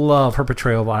absolutely love her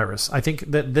portrayal of Iris. I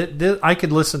think that I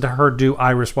could listen to her do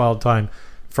Iris Wildthyme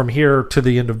from here to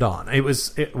the end of dawn. I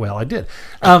did,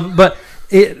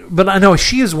 but I know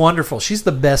she is wonderful. She's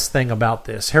the best thing about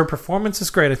this. Her performance is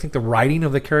great. I think the writing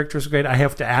of the character is great. I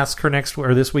have to ask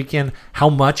her this weekend how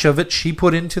much of it she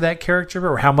put into that character,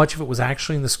 or how much of it was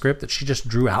actually in the script that she just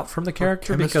drew out from the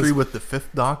character. Her chemistry with the Fifth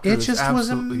Doctor, it just was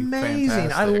amazing.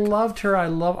 Fantastic. I loved her. I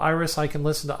love Iris. I can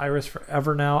listen to Iris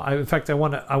forever now. In fact, I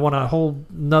want a whole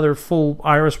another full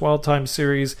Iris Wildthyme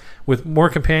series with more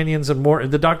companions and more.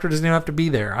 The Doctor doesn't even have to be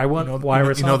there. I want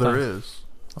Iris. There is.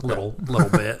 A little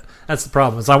bit. That's the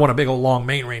problem. Is I want a big old long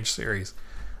main range series.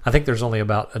 I think there's only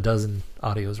about a dozen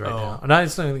audios right now. And I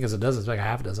don't think it's a dozen. It's like a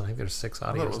half a dozen. I think there's 6 audios.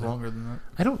 I thought it was longer than that.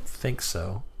 I don't think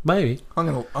so. Maybe. I'm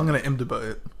gonna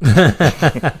IMDb it.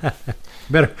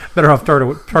 better off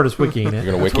TARDIS wikiing it.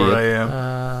 You're gonna wiki it. I am.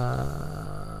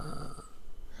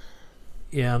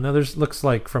 Yeah. Now looks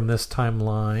like from this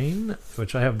timeline,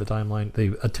 which I have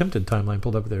the attempted timeline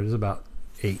pulled up there. There's about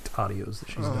 8 audios that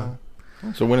she's done.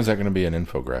 So when is that going to be an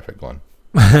infographic, Glenn?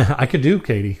 I could do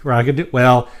Katie, or I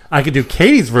could do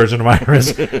Katie's version of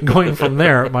Iris. Going from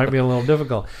there, it might be a little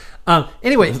difficult.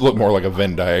 Anyway, It looked more like a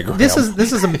Venn diagram. this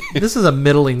is a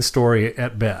middling story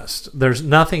at best. There's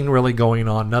nothing really going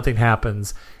on. Nothing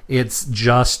happens. It's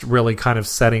just really kind of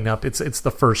setting up. It's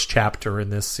the first chapter in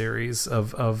this series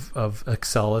of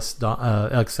Excelis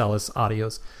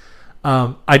Audios.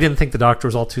 I didn't think the Doctor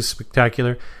was all too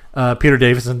spectacular. Peter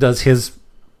Davison does his,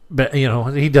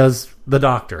 he does the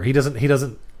Doctor. He doesn't.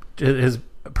 His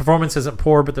performance isn't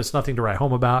poor, but there's nothing to write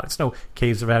home about. It's no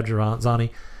Caves of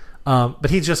Adjuvant. But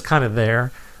he's just kind of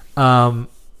there.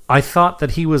 I thought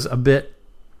that he was a bit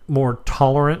more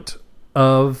tolerant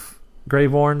of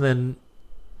Greyvorn than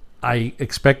I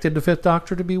expected the Fifth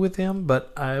Doctor to be with him,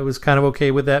 but I was kind of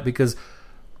okay with that because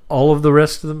all of the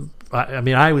rest of them,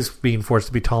 I was being forced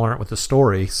to be tolerant with the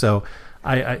story. So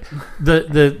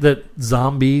the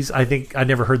zombies, I think I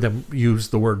never heard them use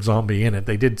the word zombie in it.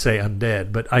 They did say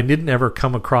undead, but I didn't ever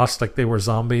come across like they were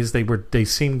zombies. They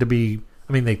seemed to be,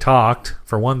 they talked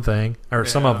for one thing, or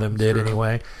some of them did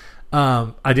anyway.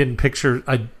 I didn't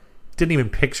even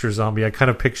picture zombie. I kind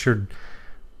of pictured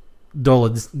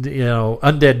dullets,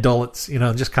 undead dullets,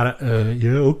 just kind of,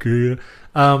 okay.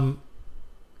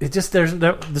 It just,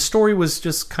 the story was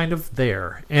just kind of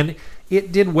there, and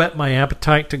it did whet my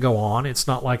appetite to go on. It's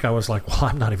not like I was like, well,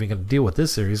 I'm not even going to deal with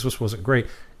this series. This wasn't great.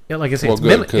 Like I say, it's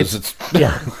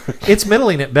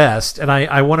middling at best, and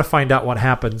I want to find out what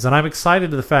happens. And I'm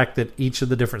excited to the fact that each of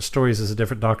the different stories is a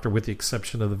different Doctor, with the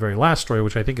exception of the very last story,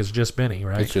 which I think is just Benny,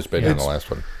 right? It's just Benny on the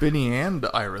last one. Benny and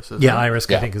Iris, isn't Yeah, it?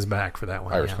 Iris, I think, is back for that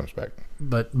one. Iris comes back.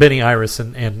 But Benny, Iris,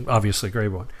 and obviously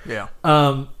Greyborn. Yeah.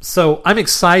 So I'm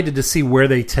excited to see where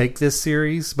they take this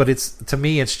series, but to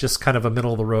me, it's just kind of a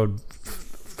middle of the road.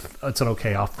 It's an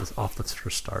okay off the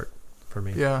start for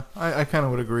me. Yeah, I kind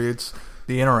of would agree. It's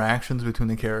the interactions between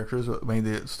the characters what made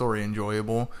the story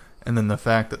enjoyable, and then the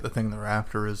fact that the thing they're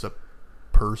after is a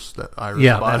purse that Iris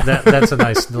bought. That's a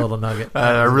nice little nugget.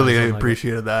 I really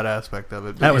appreciated that aspect of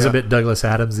it. That was a bit Douglas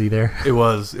Adamsy there. It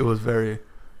was very.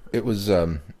 It was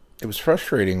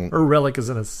frustrating. Her relic is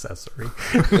an accessory.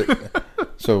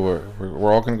 So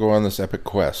we're all going to go on this epic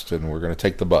quest, and we're going to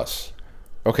take the bus.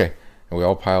 Okay, and we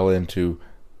all pile into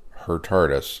her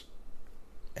TARDIS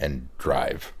and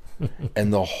drive.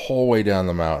 And the whole way down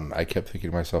the mountain, I kept thinking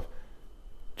to myself,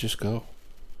 just go.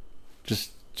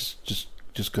 Just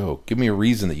go. Give me a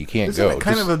reason that you can't go.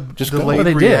 Kind of a just delayed go.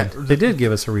 Well, they did. They did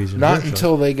give us a reason. Not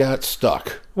until they got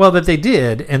stuck. Well, but they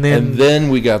did, and then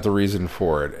we got the reason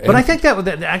for it. But I think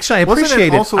that actually I wasn't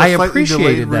appreciated. it also a I slightly appreciated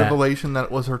delayed that revelation that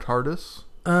it was her TARDIS.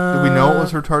 Did we know it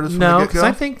was her TARDIS? No, because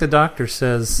I think the Doctor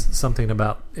says something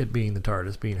about it being the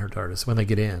TARDIS, being her TARDIS when they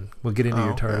get in. We'll get into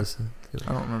your TARDIS.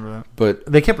 I don't remember that. But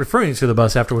they kept referring to the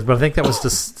bus afterwards, but I think that was to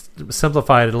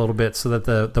simplify it a little bit so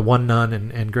that the one nun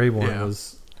and Greyborn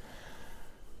was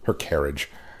her carriage.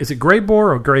 Is it Greybor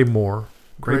or Greymore?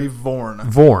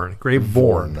 Greyvorn.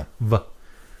 Greyvorn. But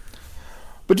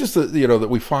just that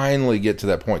we finally get to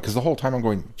that point, because the whole time I'm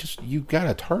going, you got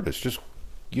a TARDIS. Just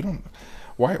you don't.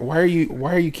 Why are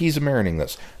you Keys-Marining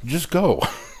this? Just go.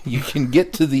 You can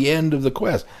get to the end of the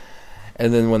quest.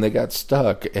 And then when they got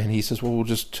stuck, and he says, "Well, we'll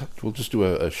just do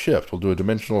a shift. We'll do a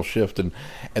dimensional shift," and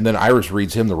then Iris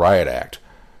reads him the riot act.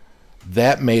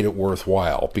 That made it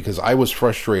worthwhile, because I was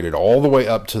frustrated all the way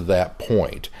up to that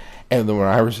point. And then when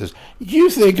Iris says, "You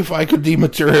think if I could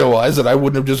dematerialize that I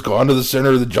wouldn't have just gone to the center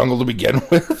of the jungle to begin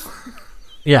with?"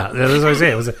 Yeah, that's what I was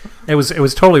saying. It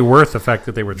was totally worth the fact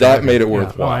that they were driving. That made it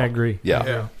worthwhile. Yeah, I agree.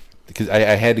 Yeah. Because I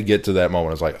had to get to that moment.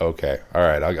 I was like, okay, all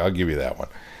right, I'll give you that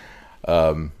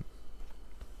one.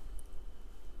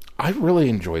 I really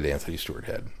enjoyed Anthony Stewart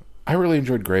Head. I really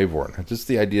enjoyed Greyvorn. Just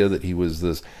the idea that he was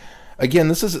this. Again,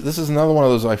 this is another one of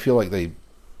those. I feel like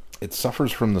it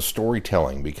suffers from the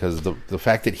storytelling, because the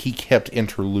fact that he kept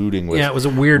interluding with. Yeah, it was a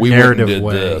weird narrative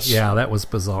way. This. Yeah, that was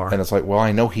bizarre. And it's like, well,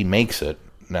 I know he makes it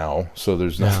now, so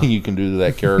there's nothing you can do to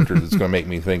that character that's going to make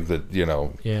me think that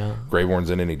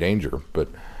Greyvorn's in any danger. But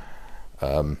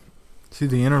see,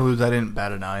 the interludes I didn't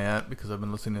bat an eye at, because I've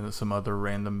been listening to some other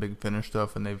random Big Finish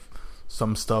stuff, and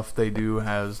some stuff they do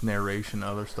has narration,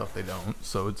 other stuff they don't.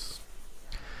 So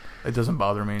it doesn't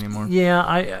bother me anymore.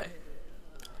 Yeah,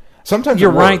 sometimes you're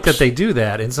right that they do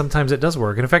that, and sometimes it does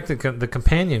work. And in fact, the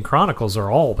companion chronicles are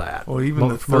all that. Well, even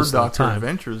the Third Doctor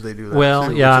Adventures, they do that. Well,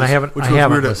 too, yeah, and I haven't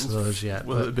listened to those yet.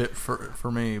 Was a bit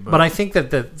for me, but I think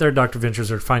that the Third Doctor Adventures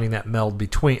are finding that meld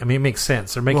between. I mean, it makes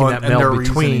sense. They're making that meld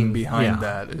between. Behind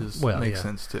that makes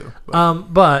sense too.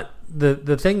 But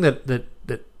the thing that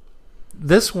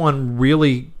this one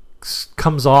really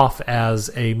comes off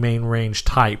as a main range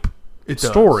type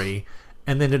story,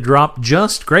 and then to drop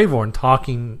just Greyvorn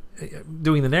talking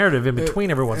doing the narrative in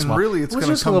between every once in a while. And really, it's It was going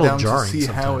to just a come little down to jarring see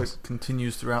how sometimes. it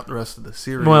continues throughout the rest of the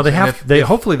series. Well, And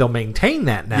hopefully they'll maintain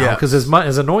that now, Yes. because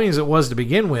as annoying as it was to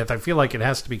begin with, I feel like it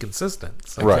has to be consistent.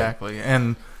 So. Right. Exactly.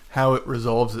 And how it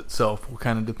resolves itself will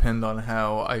kind of depend on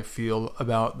how I feel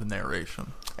about the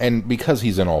narration. And because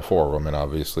he's in all four of them, and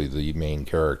obviously the main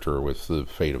character with the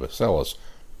fate of Acellus,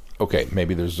 okay,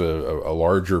 maybe there's a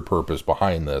larger purpose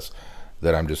behind this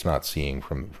that I'm just not seeing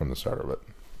from the start of it.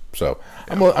 So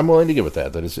I'm willing to give it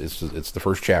that it's the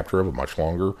first chapter of a much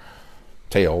longer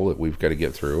tale that we've got to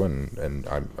get through, and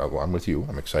I'm with you.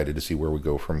 I'm excited to see where we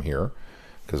go from here,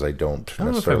 because I don't I don't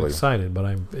know necessarily. if I'm excited, but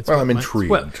I'm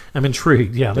intrigued. I'm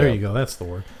intrigued. Yeah, there Yeah. you go. That's the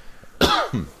word.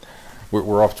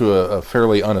 We're off to a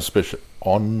fairly inauspicious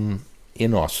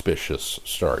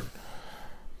start.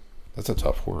 That's a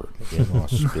tough word.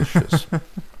 Inauspicious.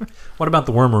 What about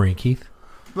the wormery, Keith?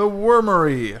 The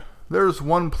Wormery. There's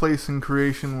one place in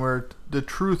creation where the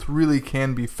truth really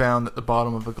can be found at the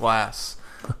bottom of a glass.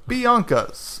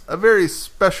 Bianca's, a very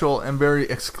special and very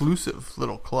exclusive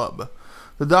little club.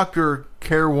 The doctor,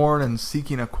 careworn and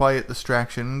seeking a quiet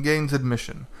distraction, gains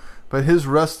admission, but his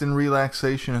rest and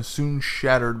relaxation is soon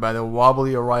shattered by the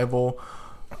wobbly arrival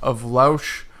of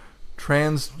louche,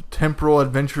 trans-temporal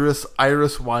adventuress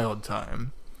Iris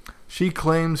Wildthyme. She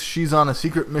claims she's on a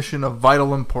secret mission of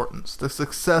vital importance, the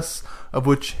success of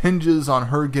which hinges on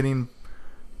her getting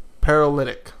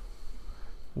paralytic.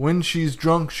 When she's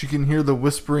drunk, she can hear the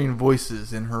whispering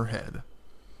voices in her head.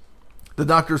 The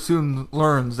doctor soon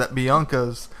learns that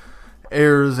Bianca's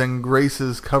airs and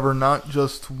graces cover not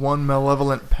just one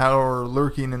malevolent power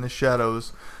lurking in the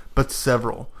shadows, but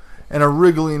several, and a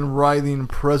wriggling, writhing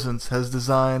presence has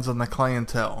designs on the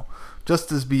clientele,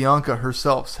 just as Bianca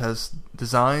herself has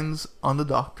designs on the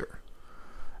doctor.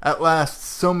 After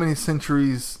so many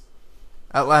centuries,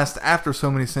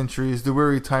 the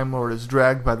weary Time Lord is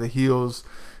dragged by the heels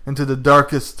into the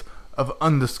darkest of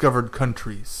undiscovered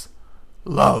countries.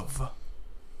 Love.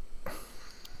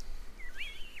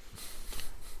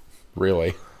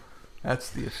 Really? That's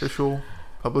the official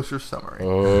publisher summary.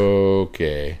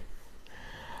 Okay.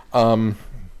 Kind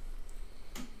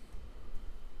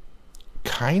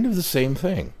of the same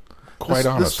thing. Quite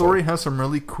honestly. The story has some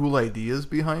really cool ideas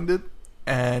behind it,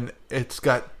 and it's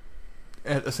got,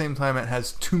 at the same time, it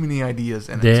has too many ideas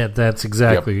in it. That's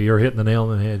exactly. You're hitting the nail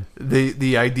on the head.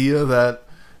 The idea that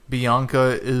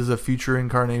Bianca is a future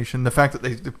incarnation, the fact that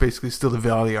they basically steal the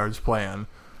Valiard's plan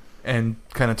and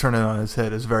kind of turn it on its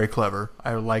head is very clever.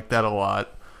 I like that a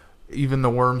lot. Even the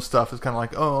worm stuff is kind of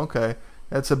like, oh, okay,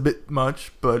 that's a bit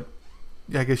much, but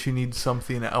I guess you need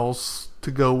something else to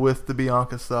go with the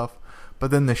Bianca stuff. But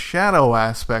then the shadow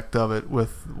aspect of it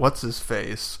with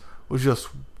what's-his-face was just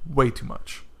way too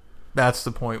much. That's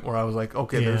the point where I was like,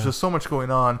 okay, there's just so much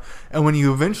going on. And when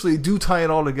you eventually do tie it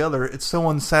all together, it's so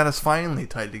unsatisfyingly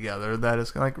tied together that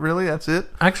it's like, really? That's it?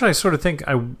 Actually, I sort of think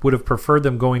I would have preferred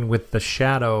them going with the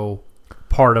shadow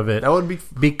part of it. That would be...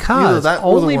 Because, that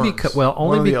or the worms.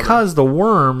 only because the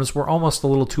worms were almost a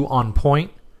little too on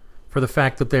point for the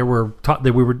fact that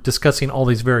we were discussing all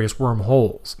these various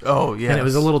wormholes. Oh, yeah. And it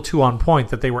was a little too on point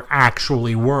that they were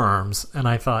actually worms. And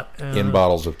I thought... in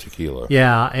bottles of tequila.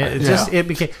 Yeah. It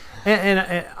became...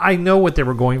 And I know what they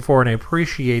were going for, and I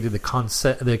appreciated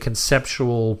the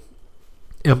conceptual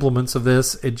implements of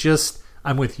this. It just...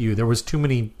 I'm with you. There were too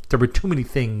many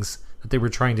things that they were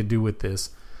trying to do with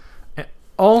this.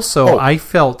 Also, I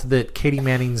felt that Katie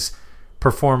Manning's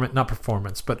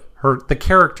the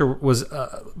character was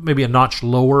maybe a notch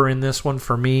lower in this one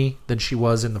for me than she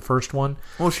was in the first one.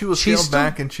 Well, she's scaled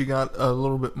back, and she got a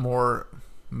little bit more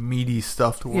meaty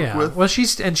stuff to work with. Well,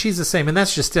 she's the same, and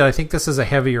that's just it. I think this is a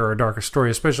heavier or darker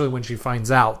story, especially when she finds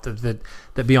out that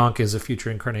Bianca is a future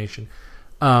incarnation.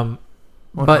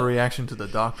 But her reaction to the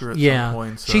doctor at some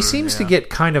point. She seems to get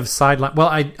kind of sidelined. Well,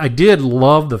 I did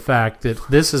love the fact that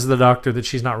this is the doctor that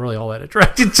she's not really all that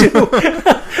attracted to.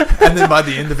 And then by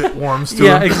the end of it, warms to him.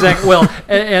 Yeah, exactly. Well,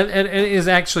 and is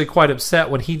actually quite upset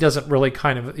when he doesn't really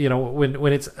kind of,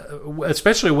 when it's,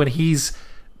 especially when he's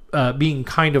being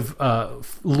kind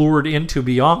of lured into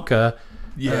Bianca.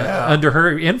 Under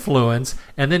her influence,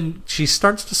 and then she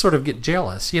starts to sort of get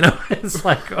jealous. It's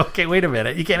like, okay, wait a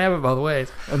minute, you can't have it both ways.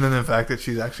 And then the fact that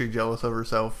she's actually jealous of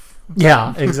herself.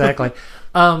 Yeah, exactly.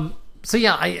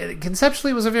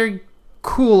 Conceptually, it was a very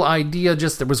cool idea.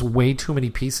 Just there was way too many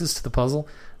pieces to the puzzle,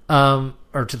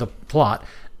 or to the plot.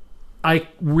 I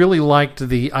really liked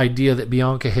the idea that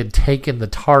Bianca had taken the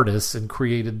TARDIS and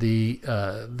created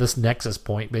this nexus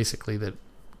point, basically, that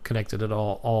connected it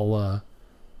all.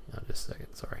 Just a second,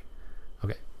 sorry.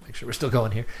 Okay, make sure we're still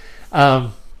going here.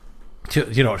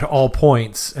 to all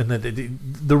points, and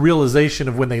the realization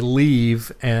of when they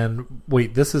leave and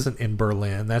wait, this isn't in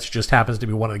Berlin. That just happens to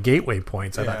be one of the gateway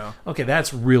points. I thought, okay,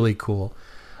 that's really cool.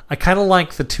 I kind of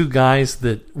like the two guys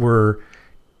that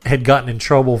had gotten in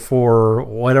trouble for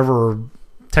whatever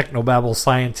technobabble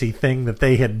sciencey thing that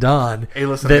they had done.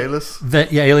 Alias and Bayless.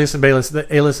 Alias and Bayless.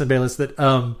 Alias and Bayless. That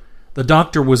the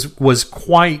doctor was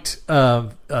quite.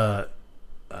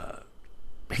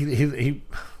 He.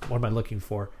 What am I looking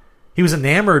for? He was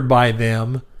enamored by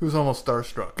them. He was almost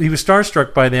starstruck. He was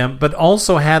starstruck by them, but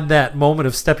also had that moment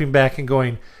of stepping back and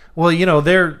going, "Well,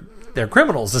 they're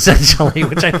criminals essentially,"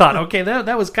 which I thought, okay,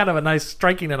 that was kind of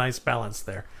striking a nice balance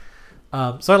there.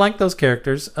 So I like those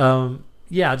characters.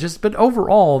 But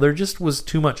overall, there just was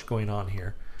too much going on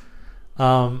here.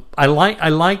 I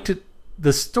liked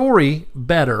the story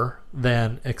better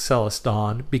than Excelis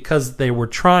Dawn because they were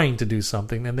trying to do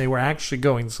something and they were actually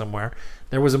going somewhere.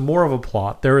 There was more of a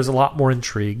plot. There is a lot more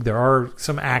intrigue. There are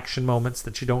some action moments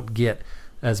that you don't get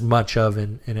as much of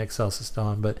in Excelis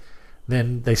Dawn, but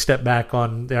then they stepped back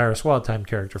on the Iris Wildthyme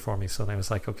character for me. So I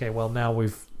was like, okay, well now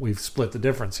we've split the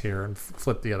difference here and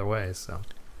flipped the other way. So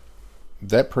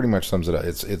that pretty much sums it up.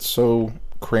 It's so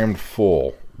crammed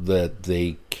full that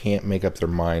they can't make up their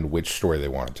mind which story they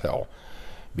want to tell.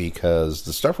 Because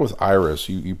the stuff with Iris,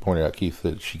 you pointed out, Keith,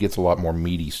 that she gets a lot more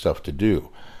meaty stuff to do.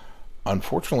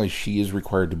 Unfortunately, she is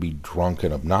required to be drunk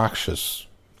and obnoxious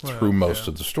through most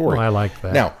of the story. Well, I like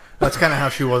that. Now, that's kind of how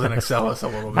she was in Excelis a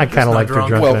little bit. I kind of like her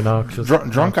drunk and obnoxious.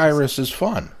 Drunk Iris is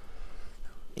fun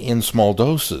in small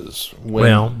doses.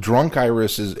 Drunk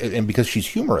Iris is, and because she's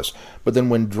humorous, but then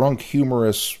when drunk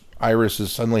humorous Iris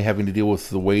is suddenly having to deal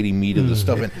with the weighty meat of the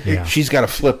stuff, and she's got to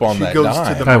flip on that dime. She goes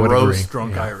to the morose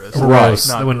drunk Iris.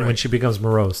 Morose, when she becomes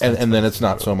morose. And then it's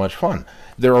not so much fun.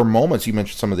 There are moments, you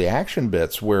mentioned some of the action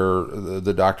bits, where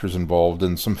the doctor's involved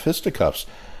in some fisticuffs,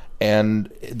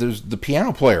 and there's the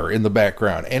piano player in the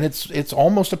background, and it's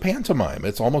almost a pantomime.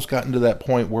 It's almost gotten to that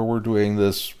point where we're doing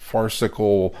this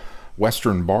farcical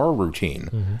Western bar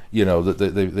routine, that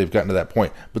they've gotten to that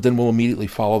point. But then we'll immediately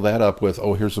follow that up with,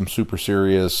 here's some super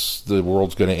serious, the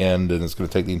world's going to end, and it's going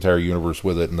to take the entire universe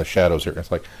with it, and the shadows here. And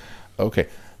it's like, okay,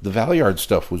 the Valeyard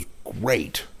stuff was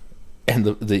great, and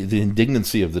the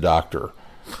indignancy of the Doctor,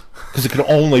 because it could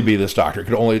only be this Doctor.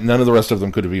 None of the rest of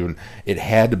them could have even. It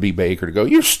had to be Baker to go,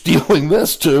 you're stealing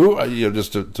this too,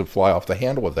 just to fly off the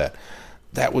handle with that.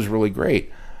 That was really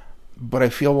great. But I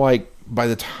feel like by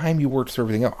the time you worked through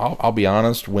everything else, I'll be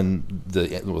honest, when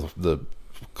the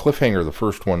cliffhanger, the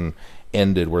first one,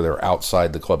 ended where they're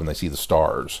outside the club and they see the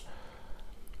stars,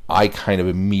 I kind of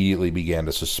immediately began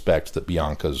to suspect that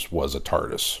Bianca's was a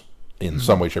TARDIS in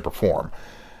some way, shape, or form.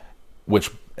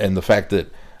 And the fact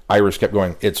that Iris kept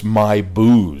going, it's my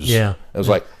booze. Yeah. I was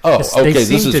like,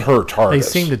 this is her TARDIS. They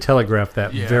seemed to telegraph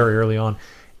that very early on.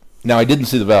 Now, I didn't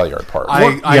see the Valeyard part.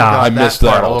 I missed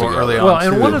that a little early on. Well,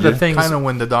 and one of the things, kind of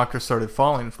when the Doctor started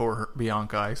falling for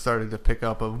Bianca, I started to pick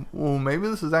up maybe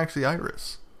this is actually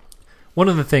Iris. One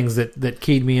of the things that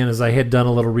keyed me in is I had done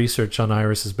a little research on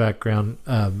Iris's background,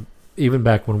 even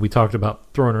back when we talked about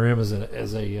throwing her in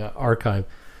as a archive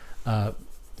a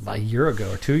year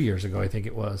ago or 2 years ago, I think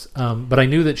it was. But I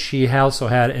knew that she also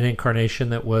had an incarnation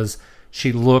that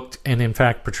she looked and in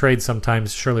fact portrayed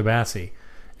sometimes Shirley Bassey,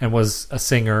 and was a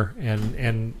singer and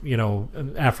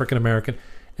an African American.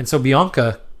 And so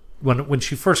Bianca, when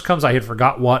she first comes, I had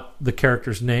forgot what the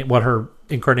character's name, what her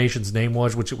incarnation's name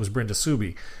was, which it was Brenda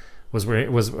Subi,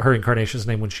 was her incarnation's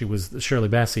name when she was the Shirley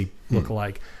Bassey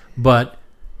lookalike. But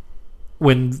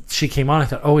when she came on, I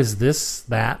thought, is this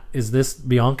that? Is this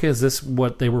Bianca? Is this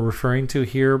what they were referring to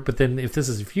here? But then if this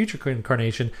is a future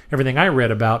incarnation, everything I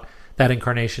read about that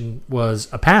incarnation was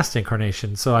a past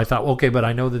incarnation. So I thought, okay, but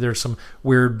I know that there's some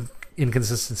weird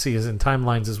inconsistencies in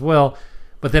timelines as well.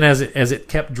 But then as it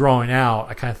kept drawing out,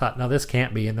 I kind of thought, no, this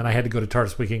can't be. And then I had to go to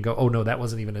TARDIS Wiki and go, oh no, that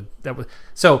wasn't even that was.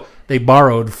 So they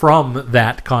borrowed from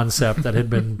that concept that had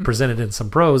been presented in some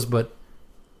prose, but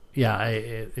yeah,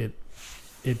 it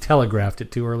telegraphed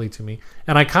it too early to me.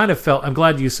 And I kind of felt, I'm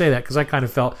glad you say that, because I kind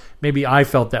of felt, maybe I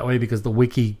felt that way because the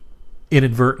wiki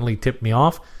inadvertently tipped me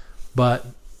off. But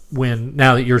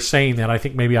now that you're saying that, I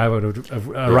think maybe I would have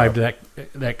arrived at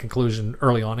that conclusion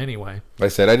early on anyway. Like I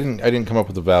said, I didn't come up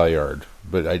with the Valeyard,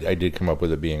 but I did come up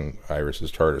with it being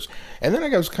Iris's TARDIS. And then I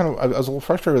was a little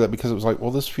frustrated with that because it was like,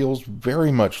 well, this feels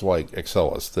very much like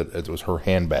Excelis, that it was her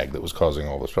handbag that was causing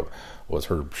all this trouble. Well, it's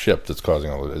her ship that's causing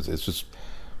all this. It's just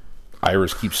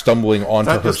Iris keeps stumbling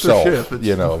onto herself, but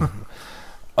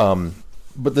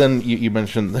then you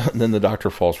mentioned, then the Doctor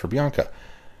falls for Bianca.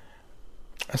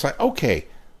 I was like, okay,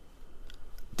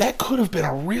 that could have been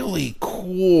a really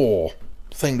cool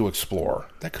thing to explore.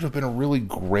 That could have been a really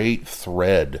great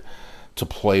thread to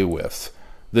play with.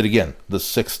 That, again, the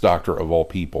Sixth Doctor of all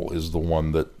people is the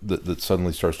one that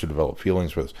suddenly starts to develop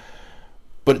feelings with.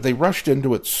 But they rushed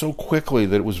into it so quickly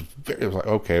that it was like,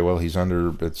 okay, well,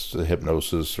 it's a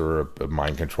hypnosis or a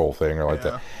mind control thing or like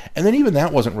that. And then even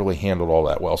that wasn't really handled all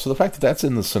that well. So the fact that that's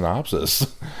in the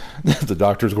synopsis, the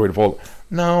Doctor's going to fall.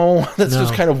 No, that's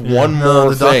just kind of one more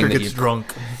the thing. Doctor gets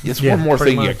drunk. It's one more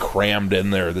thing you crammed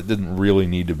in there that didn't really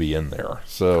need to be in there.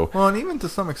 So, well, and even to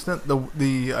some extent,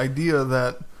 the idea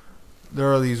that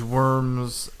there are these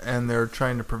worms and they're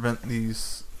trying to prevent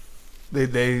these.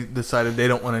 They decided they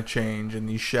don't want to change, and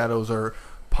these shadows are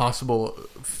possible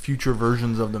future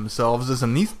versions of themselves. Is a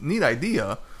neat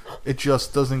idea. It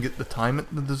just doesn't get the time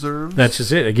it deserves. That's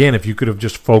just it. Again, if you could have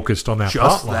just focused on that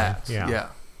just plot that, line. yeah.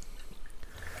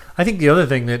 I think the other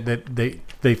thing that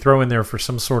they throw in there for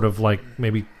some sort of like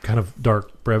maybe kind of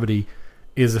dark brevity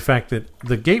is the fact that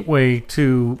the gateway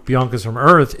to Bianca's from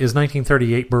Earth is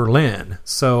 1938 Berlin.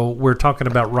 So we're talking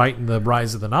about right in the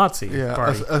rise of the Nazi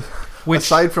party.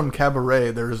 Aside from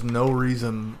Cabaret, there is no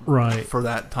reason for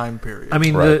that time period. I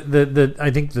mean,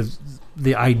 I think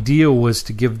the idea was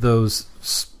to give those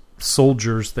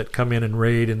soldiers that come in and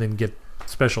raid and then get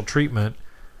special treatment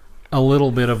a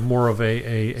little bit of more of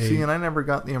a see, and I never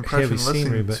got the impression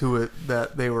listening to it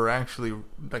that they were actually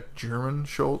like German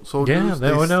soldiers.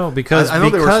 Yeah, because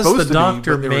the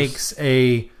Doctor makes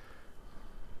a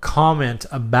comment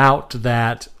about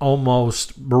that,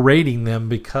 almost berating them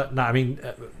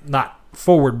not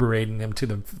forward berating them to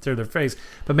their face,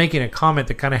 but making a comment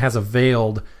that kind of has a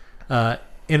veiled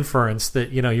inference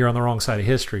that you're on the wrong side of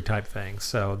history type thing.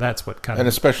 So that's what kind of, and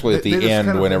especially at the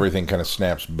end when everything kind of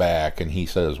snaps back and he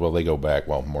says, well, they go back,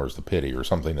 well, more's the pity, or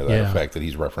something to that effect, that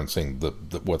he's referencing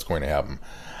the what's going to happen.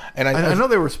 And I know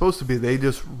they were supposed to be, they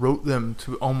just wrote them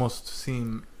to almost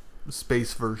seem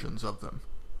space versions of them,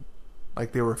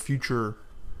 like they were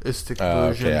futuristic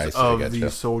versions of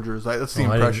these soldiers. That's the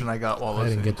impression I got while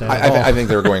listening. I didn't get that. I think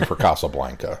they were going for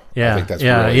Casablanca. Yeah, I think that's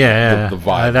the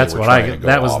vibe. That's what I get.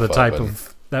 That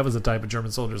was the type of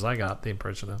German soldiers I got the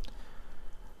impression of.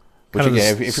 Which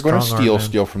again, if you're going to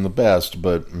steal from the best,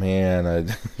 but man,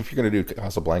 if you're going to do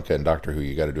Casablanca and Doctor Who,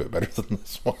 you got to do it better than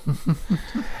this one.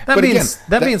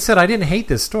 That being said, I didn't hate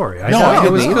this story. I thought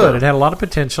it was good. It had a lot of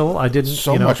potential. I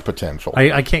didn't much potential.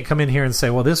 I can't come in here and say,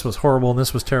 well, this was horrible and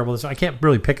this was terrible. I can't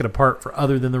really pick it apart for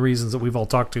other than the reasons that we've all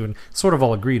talked to and sort of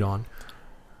all agreed on.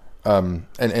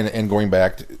 And going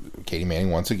back to Katie Manning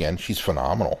once again, she's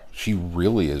phenomenal. She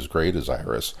really is great as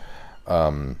Iris.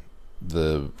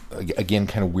 The again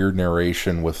kind of weird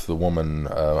narration with the woman,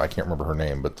 I can't remember her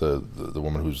name, but the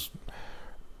woman who's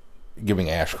giving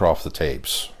Ashcroft the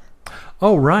tapes.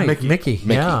 Oh right, Mickey.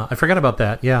 Yeah, I forgot about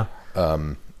that. Yeah.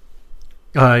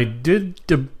 I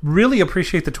did really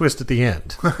appreciate the twist at the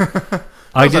end.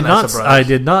 I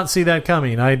did not see that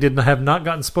coming. I have not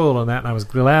gotten spoiled on that, and I was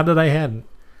glad that I hadn't.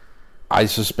 I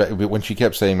suspect when she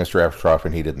kept saying Mr. Ashcroft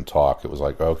and he didn't talk, it was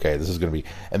like, okay, this is going to be.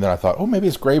 And then I thought, oh, maybe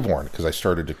it's Graveorn, because I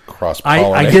started to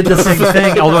cross-pollinate. I did the same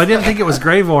thing, although I didn't think it was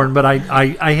Graveorn, but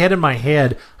I had in my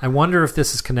head, I wonder if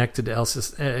this is connected to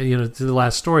Elsa's, to the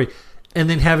last story, and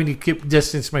then having to keep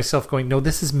distance myself, going, no,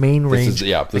 this is main range.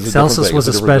 Excelsis was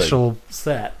a special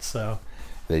set, so.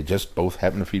 They just both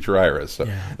happen to feature Iris, so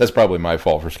that's probably my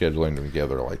fault for scheduling them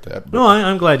together like that. But. No,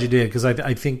 I'm glad you did, because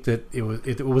I think that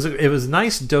it was a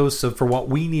nice dose for what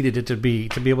we needed it to be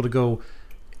able to go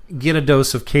get a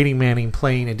dose of Katie Manning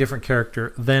playing a different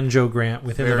character than Joe Grant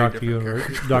within the Doctor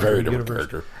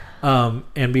universe,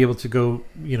 and be able to go,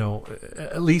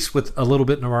 at least with a little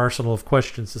bit in our arsenal of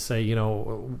questions to say,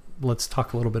 let's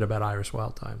talk a little bit about Iris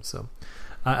Wildthyme. So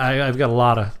I've got a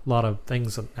lot of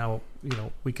things now.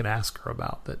 We can ask her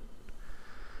about that.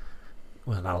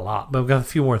 Well, not a lot, but we've got a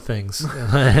few more things,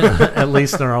 at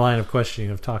least in our line of questioning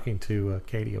of talking to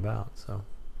Katie about. So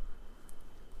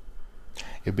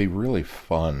it'd be really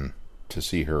fun to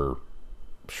see her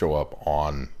show up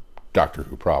on Doctor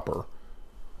Who proper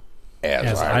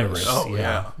as Iris. Oh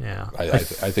yeah. I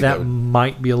think that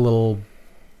might be a little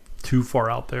too far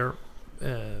out there.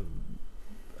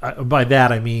 By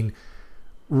that I mean.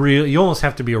 You almost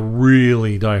have to be a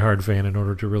really diehard fan in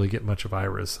order to really get much of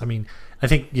Iris. I mean, I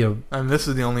think and this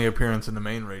is the only appearance in the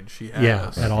main raid she has.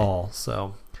 Yeah, at all.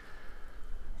 So,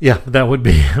 yeah, that would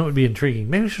be intriguing.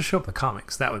 Maybe she'll show up in the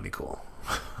comics. That would be cool.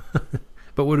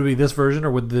 But would it be this version,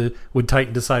 or would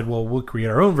Titan decide? Well, we'll create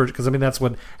our own version, because I mean that's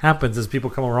what happens is people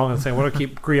come along and say, "Well, we'll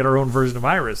create our own version of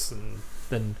Iris," and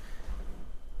then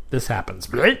this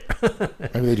happens, right?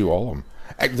 Maybe they do all of them.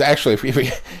 Actually,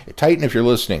 if Titan, if you're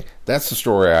listening, that's the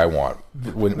story I want.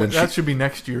 That should be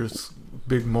next year's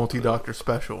big multi-doctor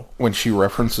special. When she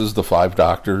references the 5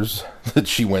 doctors that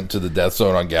she went to the death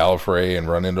zone on Gallifrey and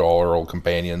run into all her old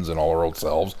companions and all her old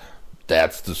selves,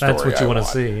 that's the story. That's what you want to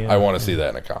see. Yeah. I want to see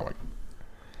that in a comic.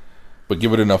 But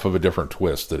give it enough of a different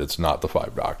twist that it's not the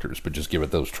 5 doctors, but just give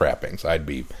it those trappings. I'd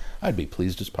be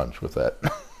pleased as punch with that.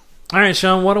 All right,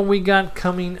 Sean, what do we got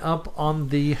coming up on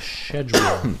the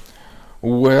schedule?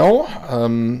 Well,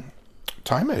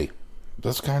 Time Eddie.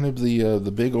 That's kind of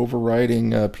the big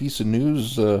overriding piece of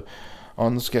news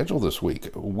on the schedule this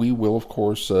week. We will, of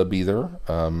course, be there.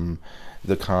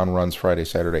 The con runs Friday,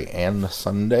 Saturday, and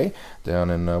Sunday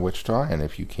down in Wichita. And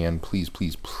if you can, please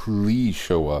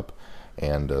show up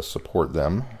and support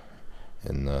them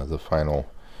in the final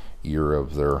year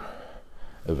of their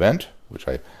event, which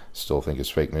I still think is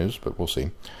fake news, but we'll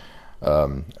see.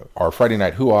 Our Friday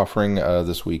Night Who offering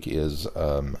this week is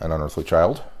An Unearthly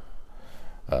Child,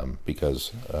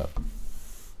 because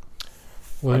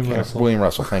William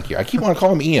Russell, thank you. I keep wanting to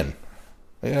call him Ian.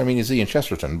 I mean, it's Ian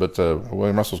Chesterton, but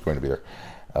William Russell's going to be there.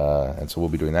 And so we'll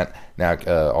be doing that. Now,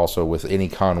 also with any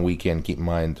con weekend, keep in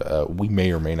mind, we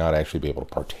may or may not actually be able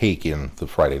to partake in the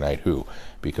Friday Night Who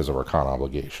because of our con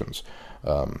obligations.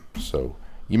 So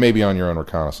you may be on your own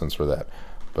reconnaissance for that.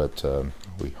 But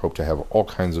we hope to have all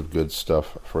kinds of good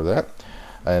stuff for that.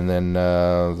 And then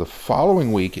the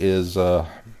following week is the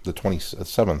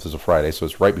 27th is a Friday, so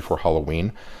it's right before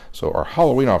Halloween. So our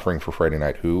Halloween offering for Friday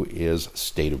Night Who is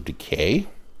State of Decay,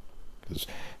 because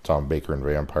Tom Baker and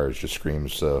Vampires just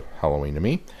screams Halloween to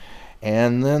me.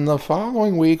 And then the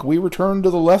following week, we return to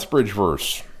the Lethbridge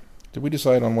verse. Did we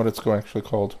decide on what it's actually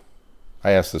called?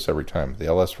 I ask this every time. The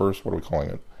LS verse? What are we calling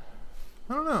it?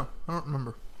 I don't know. I don't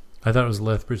remember. I thought it was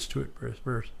Lethbridge Stewart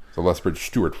verse. The Lethbridge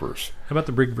Stewart verse. How about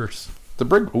the Brig verse? The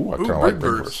Brig. Ooh, I kind of like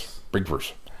Brig verse. Brig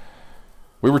verse.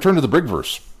 We return to the Brig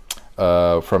verse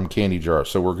from Candy Jar.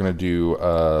 So we're going to do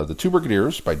The Two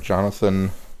Brigadiers by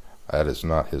Jonathan. That is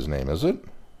not his name, is it?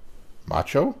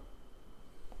 Macho?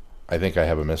 I think I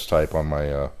have a mistype on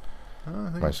my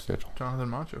my schedule. Jonathan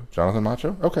Macho. Jonathan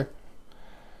Macho? Okay.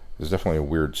 There's definitely a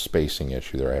weird spacing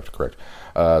issue there I have to correct.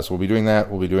 So we'll be doing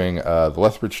that. We'll be doing The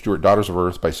Lethbridge Stewart Daughters of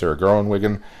Earth by Sarah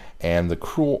Garland-Wigan and The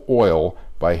Cruel Oil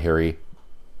by Harry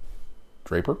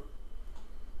Draper?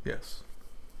 Yes.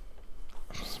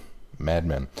 Mad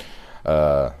Men.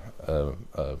 On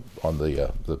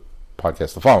the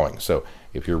podcast the following. So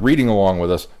if you're reading along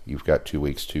with us, you've got 2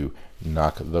 weeks to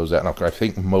knock those out. Now, I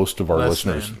think most of our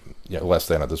listeners... less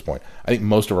than at this point. I think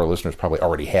most of our listeners probably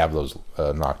already have those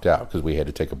knocked out because we had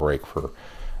to take a break for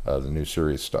the new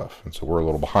series stuff. And so we're a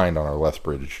little behind on our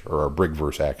Lethbridge or our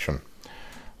Brigverse action.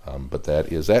 But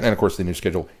that is that. And of course, the new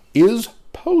schedule is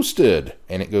posted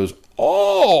and it goes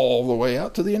all the way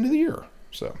out to the end of the year.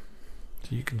 So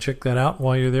you can check that out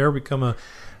while you're there. Become a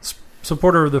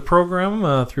supporter of the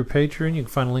program through Patreon. You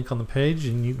can find a link on the page,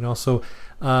 and you can also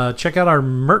check out our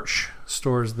merch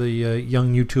stores, the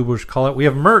young YouTubers call it. We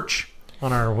have merch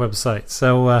on our website.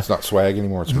 So it's not swag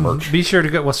anymore, it's merch. Be sure to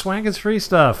go. Well, swag is free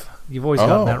stuff. You've always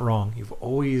gotten that wrong. You've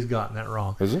always gotten that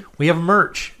wrong. Is it? We have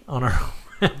merch on our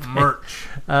merch.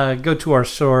 Go to our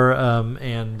store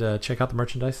and check out the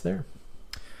merchandise there.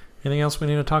 Anything else we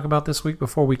need to talk about this week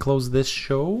before we close this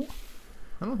show?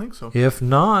 I don't think so. If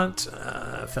not,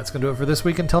 if that's going to do it for this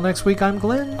week, until next week, I'm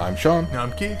Glenn. I'm Sean. Now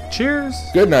I'm Keith. Cheers.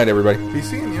 Good night, everybody. Be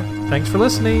seeing you. Thanks for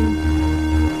listening.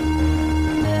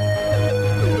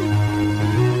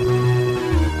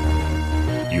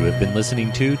 You have been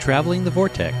listening to Traveling the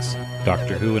Vortex.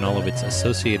 Doctor Who and all of its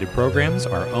associated programs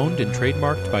are owned and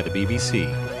trademarked by the BBC.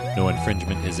 No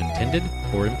infringement is intended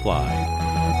or implied.